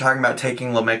remember her talking about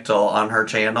taking Lamictal on her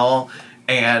channel,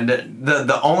 and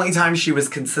the only time she was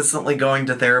consistently going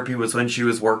to therapy was when she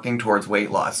was working towards weight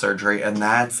loss surgery, and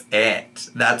that's it.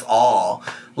 That's all.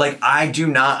 Like, I do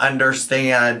not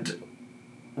understand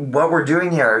what we're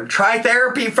doing here. Try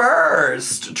therapy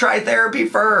first. Try therapy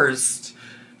first.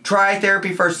 Try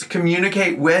therapy first.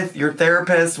 Communicate with your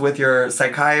therapist, with your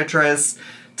psychiatrist.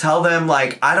 Tell them,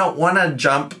 like, I don't want to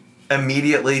jump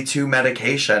immediately to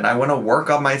medication. I want to work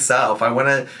on myself. I want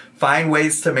to find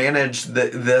ways to manage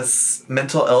this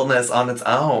mental illness on its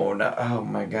own. Oh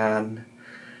my god.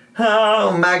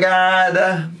 Oh my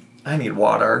god. I need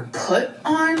water. Put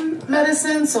on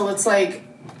medicine, so it's like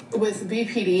with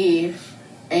BPD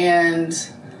and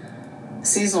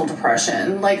seasonal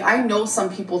depression. Like, I know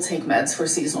some people take meds for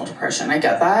seasonal depression. I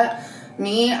get that.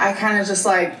 Me, I kind of just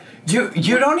like... You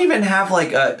don't even have,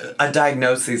 like, a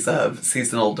diagnosis of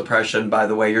seasonal depression, by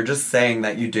the way. You're just saying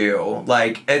that you do.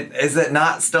 Like, is it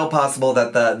not still possible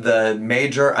that the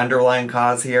major underlying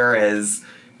cause here is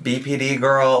BPD,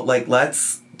 girl? Like,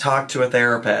 let's talk to a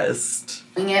therapist.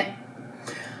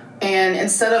 And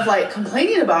instead of, like,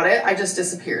 complaining about it, I just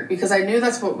disappeared because I knew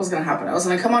that's what was going to happen. I was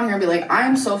going to come on here and be like, I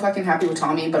am so fucking happy with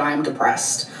Tommy, but I am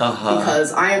depressed.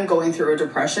 Because I am going through a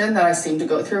depression that I seem to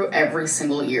go through every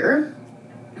single year.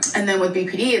 And then with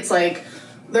BPD, it's like,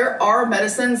 there are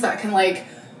medicines that can, like,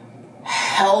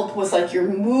 help with, like, your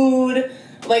mood.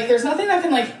 Like, there's nothing that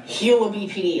can, like, heal a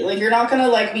BPD. Like, you're not going to,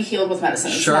 like, be healed with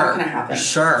medicine. It's not going to happen.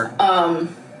 Sure.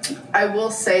 I will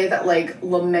say that, like,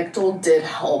 Lamictal did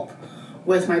help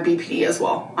with my BPD as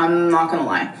well. I'm not going to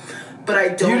lie. but I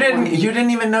don't. You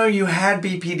didn't even know you had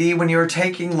BPD when you were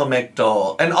taking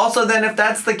Lamictal. And also, then if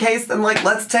that's the case, then like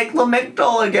let's take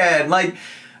Lamictal again. Like,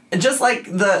 just like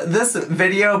this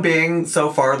video being so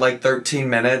far like 13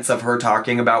 minutes of her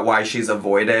talking about why she's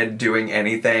avoided doing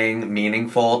anything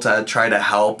meaningful to try to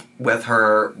help with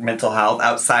her mental health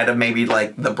outside of maybe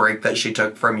like the break that she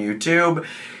took from YouTube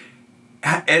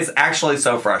is actually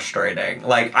so frustrating.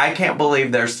 Like, I can't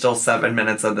believe there's still 7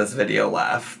 minutes of this video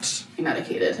left.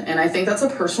 Medicated, and I think that's a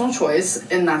personal choice,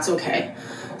 and that's okay.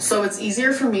 So it's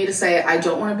easier for me to say I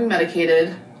don't want to be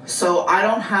medicated, so I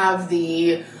don't have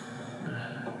the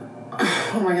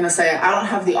what am I gonna say? I don't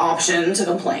have the option to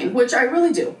complain, which I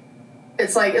really do.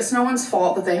 It's like, it's no one's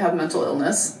fault that they have mental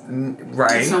illness.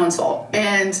 Right. It's no one's fault.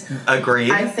 And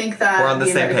agreed. I think that we're on the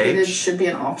being same medicated page. should be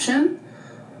an option,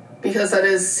 because that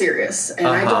is serious. And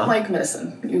I don't like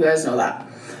medicine. You guys know that.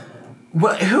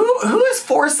 What? Who is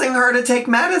forcing her to take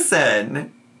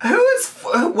medicine? Who is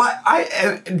what?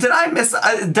 Did I miss?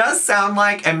 It does sound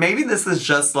like, and maybe this is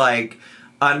just like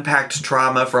unpacked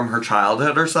trauma from her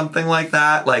childhood or something like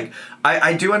that. Like,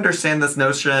 I do understand this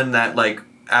notion that like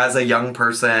as a young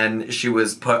person she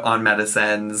was put on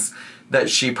medicines that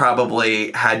she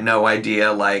probably had no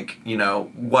idea, like, you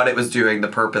know, what it was doing, the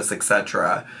purpose,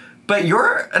 etc. But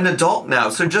you're an adult now,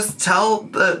 so just tell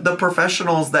the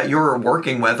professionals that you're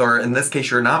working with, or in this case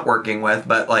you're not working with,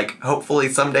 but like hopefully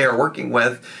someday are working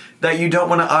with, that you don't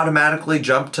want to automatically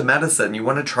jump to medicine. You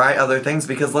want to try other things,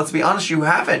 because let's be honest, you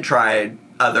haven't tried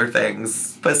other things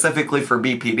specifically for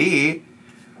BPD.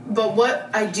 But what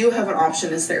I do have an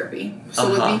option is therapy.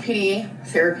 So with BPD,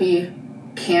 therapy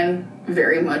can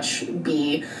very much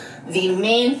be the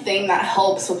main thing that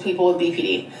helps with people with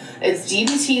BPD. It's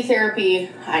DBT therapy.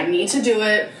 I need to do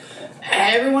it.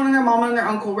 Everyone and their mama and their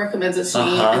uncle recommends it to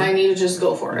me, and I need to just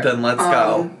go for it. Then let's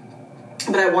go.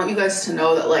 But I want you guys to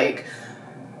know that, like,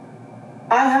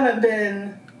 I haven't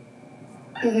been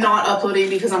not uploading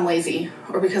because I'm lazy,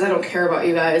 or because I don't care about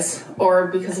you guys, or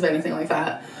because of anything like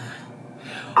that.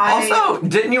 Also,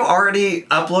 didn't you already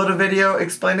upload a video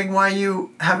explaining why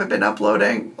you haven't been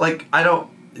uploading? Like,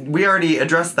 we already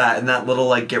addressed that in that little,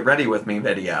 like, get ready with me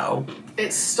video.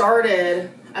 It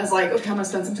started as, like, okay, I'm gonna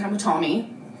spend some time with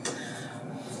Tommy.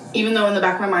 Even though in the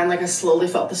back of my mind, like, I slowly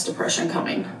felt this depression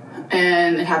coming.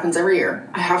 And it happens every year.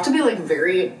 I have to be, like,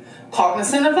 very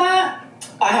cognizant of that.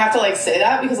 I have to, like, say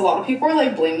that, because a lot of people are,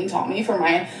 like, blaming Tommy for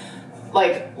my,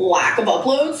 like, lack of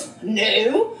uploads.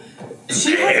 No.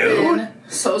 She has been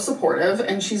so supportive,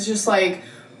 and she's just, like,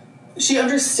 she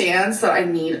understands that I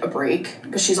need a break,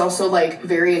 but she's also, like,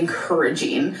 very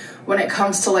encouraging when it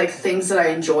comes to, like, things that I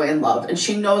enjoy and love. And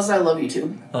she knows that I love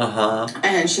YouTube.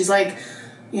 And she's like,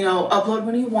 you know, upload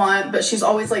when you want, but she's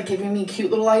always, like, giving me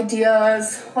cute little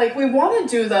ideas. Like, we want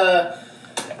to do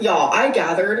y'all, I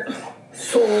gathered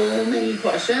so many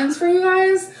questions for you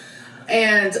guys,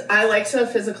 and I like to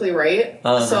physically write.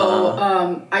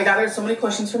 So, I gathered so many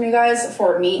questions from you guys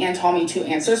for me and Tommy to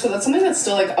answer. So that's something that's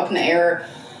still, like, up in the air.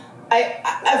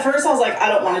 At first I was like, I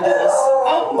don't want to do this.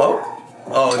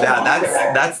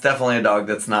 That's definitely a dog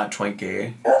that's not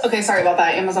Twinkie. Okay, sorry about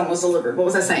that. Amazon was delivered. What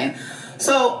was I saying?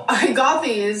 So I got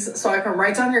these so I can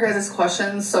write down your guys'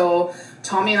 questions, so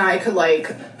Tommy and I could,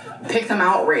 like, pick them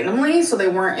out randomly, so they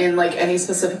weren't in, like, any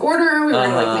specific order. We were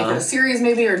gonna, like, make it a series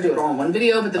maybe, or do it all in one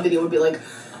video, but the video would be, like,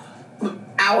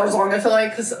 hours long, I feel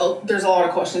like, because there's a lot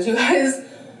of questions, you guys.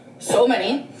 So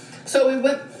many. So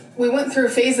we went through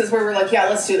phases where we were like, yeah,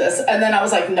 let's do this. And then I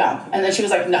was like, no. And then she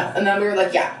was like, no. And then we were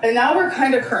like, yeah. And now we're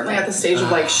kind of currently at the stage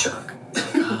of, like, sure.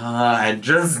 God,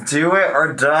 just do it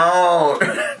or don't.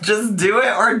 Just do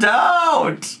it or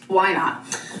don't. Why not?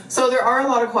 So there are a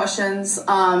lot of questions.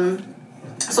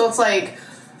 So it's like,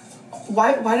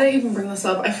 why did I even bring this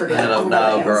up? I forget. I don't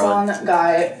know, girl. The Amazon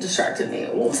guy distracted me.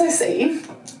 What was I saying?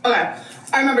 Okay,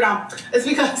 I remember now. It's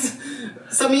because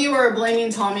some of you are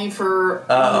blaming Tommy for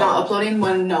not uploading,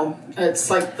 when no, it's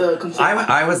like the complete.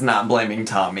 I was not blaming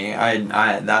Tommy.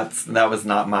 That was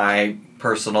not my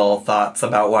personal thoughts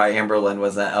about why Amberlynn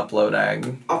wasn't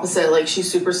uploading. Opposite, like,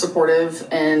 she's super supportive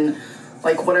and,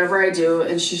 like, whatever I do,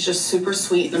 and she's just super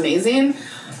sweet and amazing.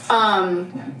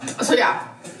 So yeah,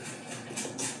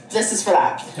 this is for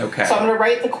that. Okay. So I'm gonna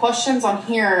write the questions on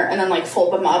here and then, like,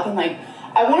 fold them up, and, like,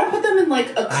 I want to put them in,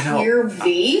 like, a clear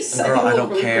vase. Girl, I think it'll don't look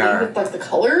really care. pretty with, like, the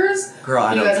colors. Girl,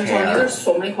 I you don't guys, I'm telling care. you, there's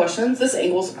so many questions. This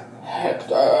angle's hectic,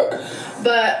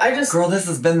 but I just. Girl, this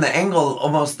has been the angle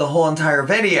almost the whole entire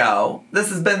video. This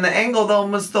has been the angle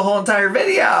almost the whole entire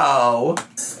video.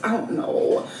 I don't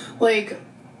know. Like,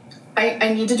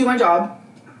 I need to do my job.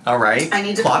 All right. I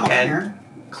need to clock come on in. here.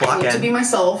 Clock I need in. to be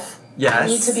myself. Yes. I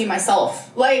need to be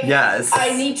myself. Like, yes.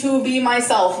 I need to be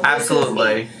myself.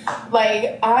 Absolutely.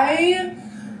 Like, I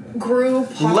grew...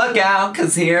 Look out,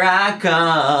 'cause here I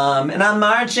come, and I'm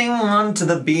marching on to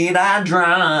the beat I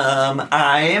drum.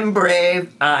 I am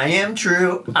brave, I am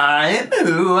true, I am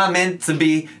who I'm meant to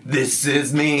be. This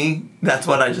is me. That's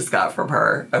what I just got from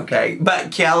her, okay?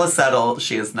 But Kiala Settle,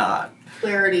 she is not.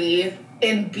 Clarity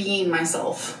in being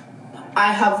myself.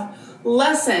 I have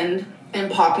lessened in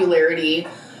popularity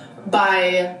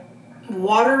by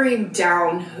watering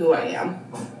down who I am.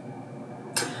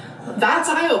 That's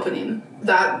eye-opening.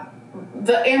 That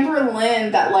the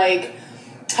Amberlynn that like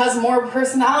has more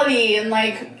personality and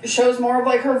like shows more of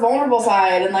like her vulnerable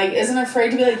side and like isn't afraid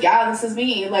to be like, yeah, this is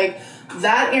me. Like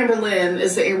that Amberlynn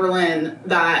is the Amberlynn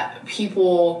that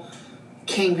people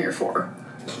came here for.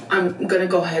 I'm gonna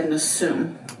go ahead and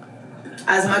assume.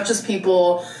 As much as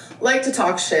people like to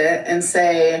talk shit and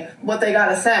say what they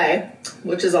gotta say,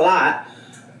 which is a lot,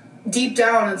 deep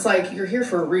down it's like, you're here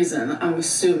for a reason, I'm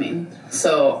assuming.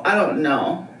 So, I don't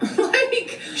know.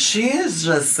 Like... She is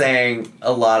just saying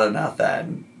a lot of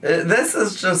nothing. This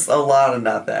is just a lot of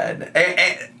nothing.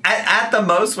 At the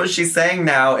most, what she's saying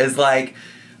now is like,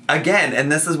 again,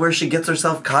 and this is where she gets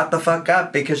herself caught the fuck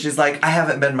up because she's like, I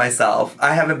haven't been myself.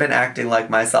 I haven't been acting like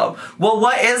myself. Well,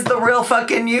 what is the real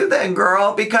fucking you then,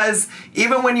 girl? Because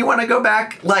even when you want to go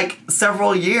back like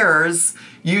several years,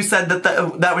 you said that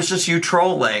that was just you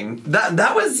trolling.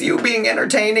 That was you being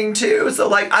entertaining too. So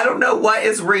like, I don't know what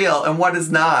is real and what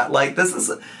is not. Like, this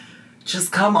is...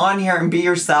 Just come on here and be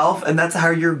yourself, and that's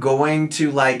how you're going to,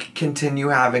 like, continue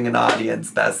having an audience,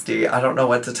 bestie. I don't know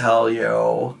what to tell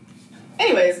you.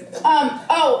 Anyways,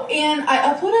 oh, and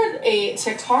I uploaded a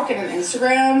TikTok and an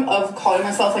Instagram of calling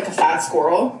myself, like, a fat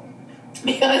squirrel.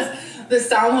 Because the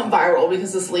sound went viral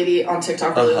because this lady on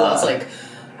TikTok really loves, like,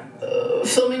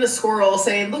 filming a squirrel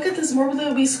saying, look at this morbidly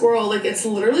obese squirrel. Like, it's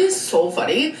literally so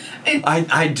funny. And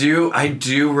I do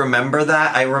remember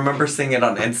that. I remember seeing it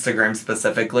on Instagram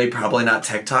specifically, probably not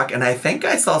TikTok. And I think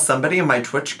I saw somebody in my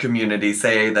Twitch community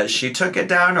say that she took it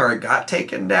down or it got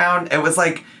taken down. It was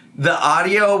like, the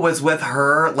audio was with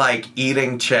her, like,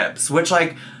 eating chips. Which,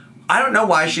 like, I don't know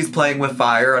why she's playing with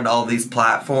fire on all these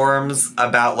platforms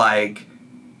about, like,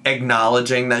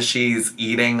 acknowledging that she's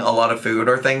eating a lot of food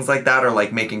or things like that, or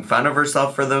like making fun of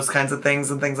herself for those kinds of things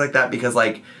and things like that, because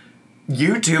like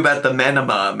YouTube at the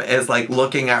minimum is like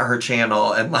looking at her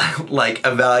channel and like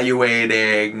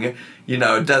evaluating, you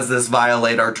know, does this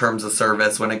violate our terms of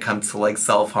service when it comes to like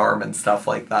self-harm and stuff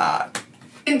like that.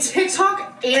 And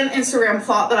TikTok and Instagram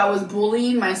thought that I was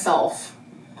bullying myself,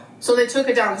 so they took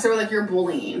it down because they were like, you're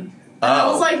bullying. And I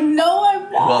was like, no,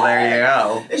 I'm not. Well, there you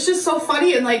go. It's just so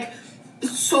funny, and like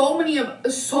so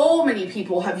many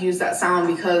people have used that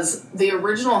sound because the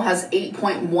original has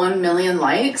 8.1 million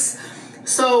likes.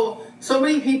 So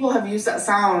many people have used that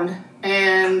sound,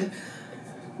 and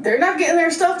they're not getting their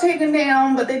stuff taken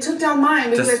down, but they took down mine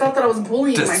because they thought that I was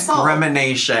bullying myself.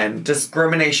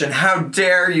 Discrimination. How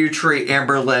dare you treat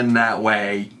Amberlynn that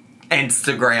way?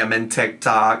 Instagram and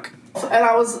TikTok. And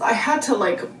I had to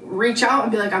like reach out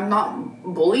and be like, I'm not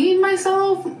bullying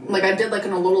myself. Like I did like a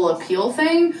little appeal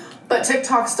thing. But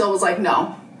TikTok still was like,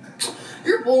 no,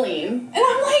 you're bullying. And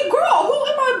I'm like, girl, who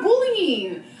am I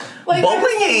bullying? Like,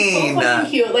 bullying! So fucking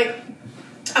cute. Like,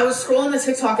 I was scrolling the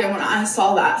TikTok, and when I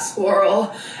saw that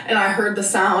squirrel and I heard the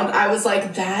sound, I was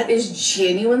like, that is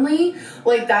genuinely,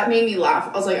 like, that made me laugh.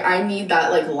 I was like, I need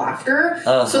that, like, laughter.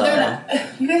 So then,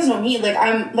 you guys know me, like,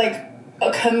 I'm, like,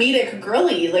 a comedic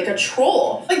girly, like, a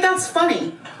troll. Like, that's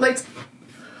funny. Like...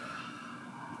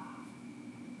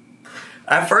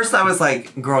 At first I was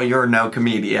like, girl, you're no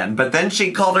comedian. But then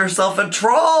she called herself a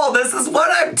troll. This is what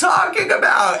I'm talking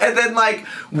about. And then like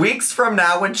weeks from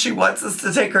now when she wants us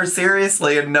to take her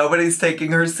seriously and nobody's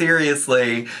taking her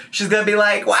seriously, she's going to be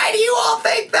like, why do you all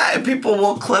think that? And people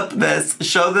will clip this,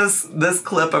 show this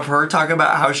clip of her talking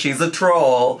about how she's a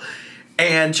troll.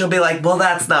 And she'll be like, well,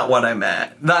 that's not what I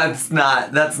meant. That's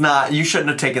not, you shouldn't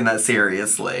have taken that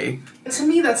seriously. To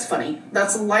me, that's funny.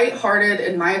 That's lighthearted,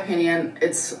 in my opinion.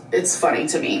 It's funny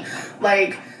to me.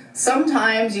 Like,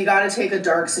 sometimes you gotta take a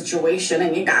dark situation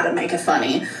and you gotta make it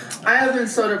funny. I have been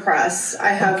so depressed. I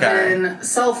have been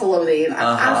self-loathing.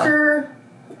 After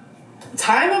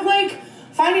time of, like,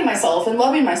 finding myself and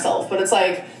loving myself. But it's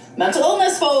like, mental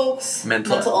illness, folks.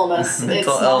 Mental illness.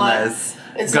 Mental illness.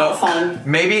 It's not fun.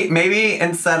 Maybe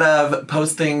instead of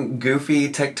posting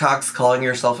goofy TikToks calling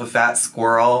yourself a fat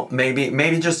squirrel,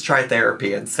 maybe just try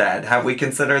therapy instead. Have we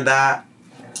considered that?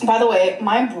 By the way,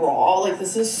 my bra, like,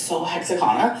 this is so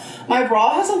hexagona. My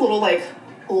bra has a little, like,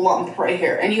 lump right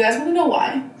here. And you guys want to know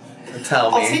why?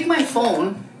 Tell me. I'll take my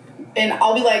phone and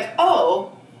I'll be like,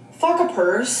 oh, fuck a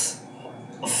purse.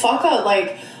 Fuck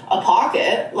a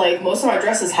pocket. Like, most of my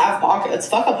dresses have pockets.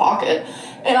 Fuck a pocket.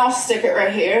 And I'll stick it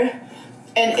right here.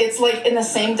 And it's, like, in the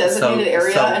same designated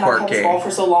area. And I've had this ball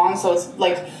for so long, so it's,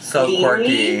 like, so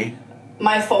quirky.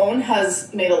 My phone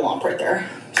has made a lump right there.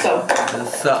 So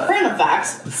random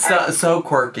facts. So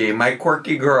quirky. My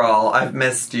quirky girl, I've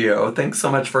missed you. Thanks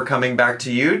so much for coming back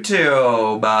to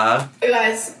YouTube. Hey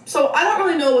guys, so I don't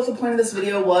really know what the point of this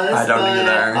video was. I don't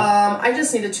either. I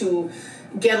just needed to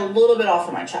get a little bit off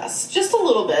of my chest. Just a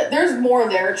little bit. There's more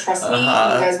there, trust me. You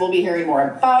guys will be hearing more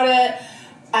about it.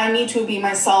 I need to be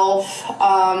myself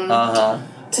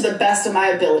to the best of my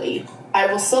ability. I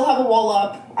will still have a wall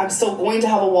up. I'm still going to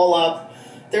have a wall up.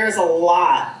 There is a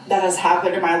lot that has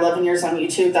happened in my 11 years on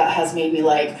YouTube that has made me,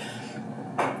 like,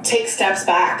 take steps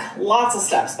back. Lots of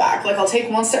steps back. Like, I'll take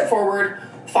 1 step forward,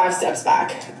 5 steps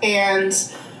back. And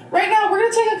right now, we're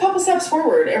going to take a couple steps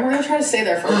forward, and we're going to try to stay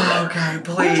there for a little bit. Okay,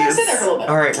 please. We're going to try to stay there for a little bit.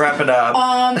 All right, wrap it up.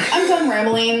 I'm done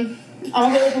rambling.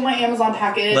 I'm going to open my Amazon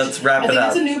package. Let's wrap it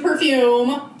up. I think it's a new perfume.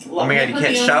 Oh my god, you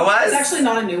can't show us? It's actually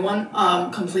not a new one,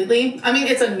 completely. I mean,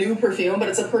 it's a new perfume, but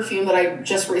it's a perfume that I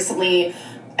just recently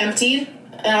emptied.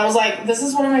 And I was like, this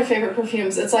is one of my favorite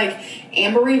perfumes. It's like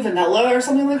Amberlynn Vanilla or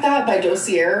something like that by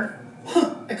Dossier.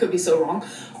 I could be so wrong.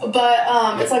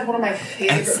 But it's like one of my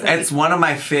favorite It's one of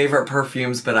my favorite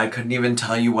perfumes, but I couldn't even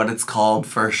tell you what it's called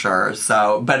for sure.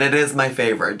 So, but it is my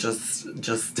favorite.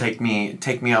 Just take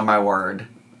me on my word.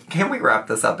 Can we wrap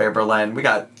this up, Amberlynn? We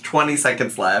got 20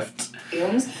 seconds left.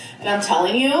 And I'm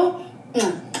telling you,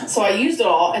 so I used it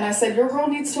all, and I said, your girl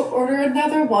needs to order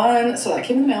another one. So that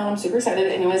came in the mail, and I'm super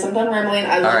excited. Anyways, I'm done rambling.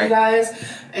 I love you guys,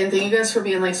 and thank you guys for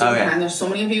being, like, so kind. There's so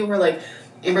many of you who are like,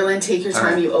 Amberlynn, take your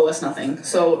time. You owe us nothing.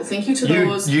 So thank you to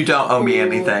those. You don't owe me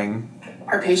anything.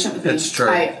 Are patient with me. It's true.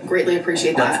 I greatly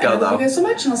appreciate that. Let's go, though. Thank you guys so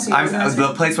much, and I'll see you guys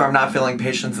the place where I'm not feeling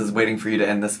patience is waiting for you to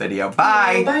end this video.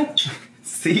 Bye. Bye.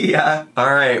 See ya.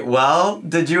 All right. Well,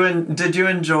 did you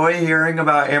enjoy hearing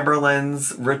about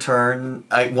Amberlynn's return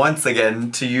once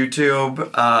again to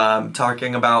YouTube,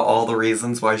 talking about all the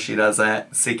reasons why she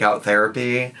doesn't seek out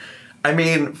therapy? I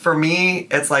mean, for me,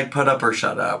 it's like put up or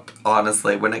shut up,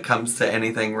 honestly, when it comes to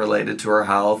anything related to her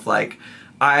health. Like,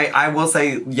 I will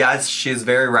say, yes, she's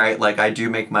very right. Like, I do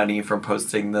make money from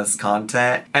posting this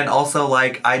content. And also,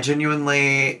 like, I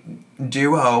genuinely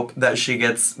do hope that she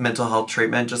gets mental health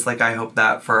treatment, just like I hope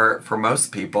that for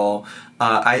most people.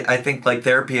 I think, like,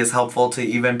 therapy is helpful to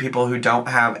even people who don't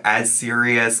have as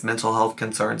serious mental health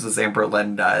concerns as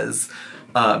Amberlynn does.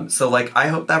 So, like, I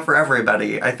hope that for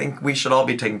everybody. I think we should all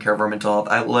be taking care of our mental health.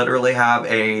 I literally have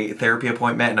a therapy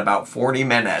appointment in about 40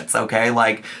 minutes, okay?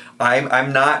 Like,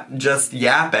 I'm not just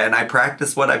yapping. I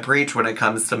practice what I preach when it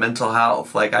comes to mental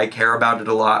health. Like, I care about it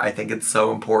a lot. I think it's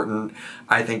so important.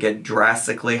 I think it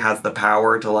drastically has the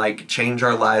power to, like, change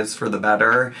our lives for the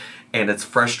better. And it's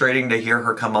frustrating to hear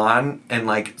her come on. And,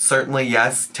 like, certainly,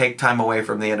 yes, take time away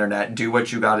from the internet. Do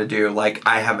what you gotta do. Like,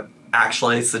 I have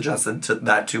actually suggested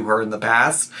that to her in the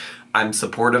past. I'm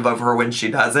supportive of her when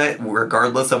she does it,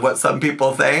 regardless of what some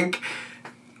people think.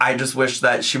 I just wish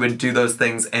that she would do those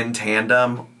things in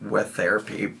tandem with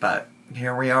therapy, but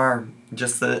here we are.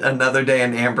 Just another day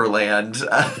in Amberland.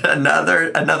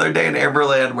 another day in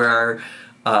Amberland where,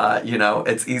 you know,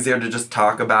 it's easier to just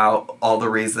talk about all the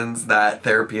reasons that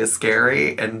therapy is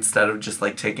scary instead of just,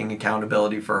 like, taking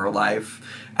accountability for her life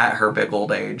at her big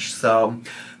old age. So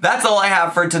that's all I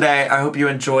have for today. I hope you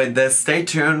enjoyed this. Stay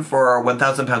tuned for our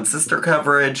 1,000 Pound Sister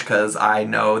coverage, because I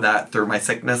know that through my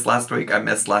sickness last week, I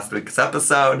missed last week's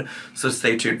episode. So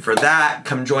stay tuned for that.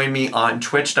 Come join me on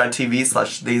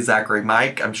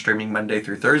twitch.tv/thezacharymike. I'm streaming Monday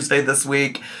through Thursday this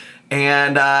week.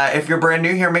 And if you're brand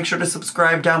new here, make sure to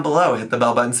subscribe down below. Hit the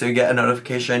bell button so you get a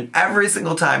notification every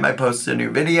single time I post a new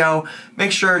video.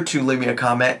 Make sure to leave me a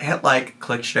comment, hit like,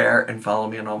 click share, and follow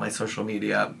me on all my social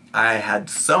media. I had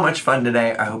so much fun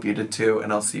today. I hope you did too,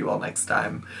 and I'll see you all next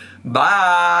time.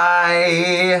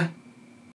 Bye!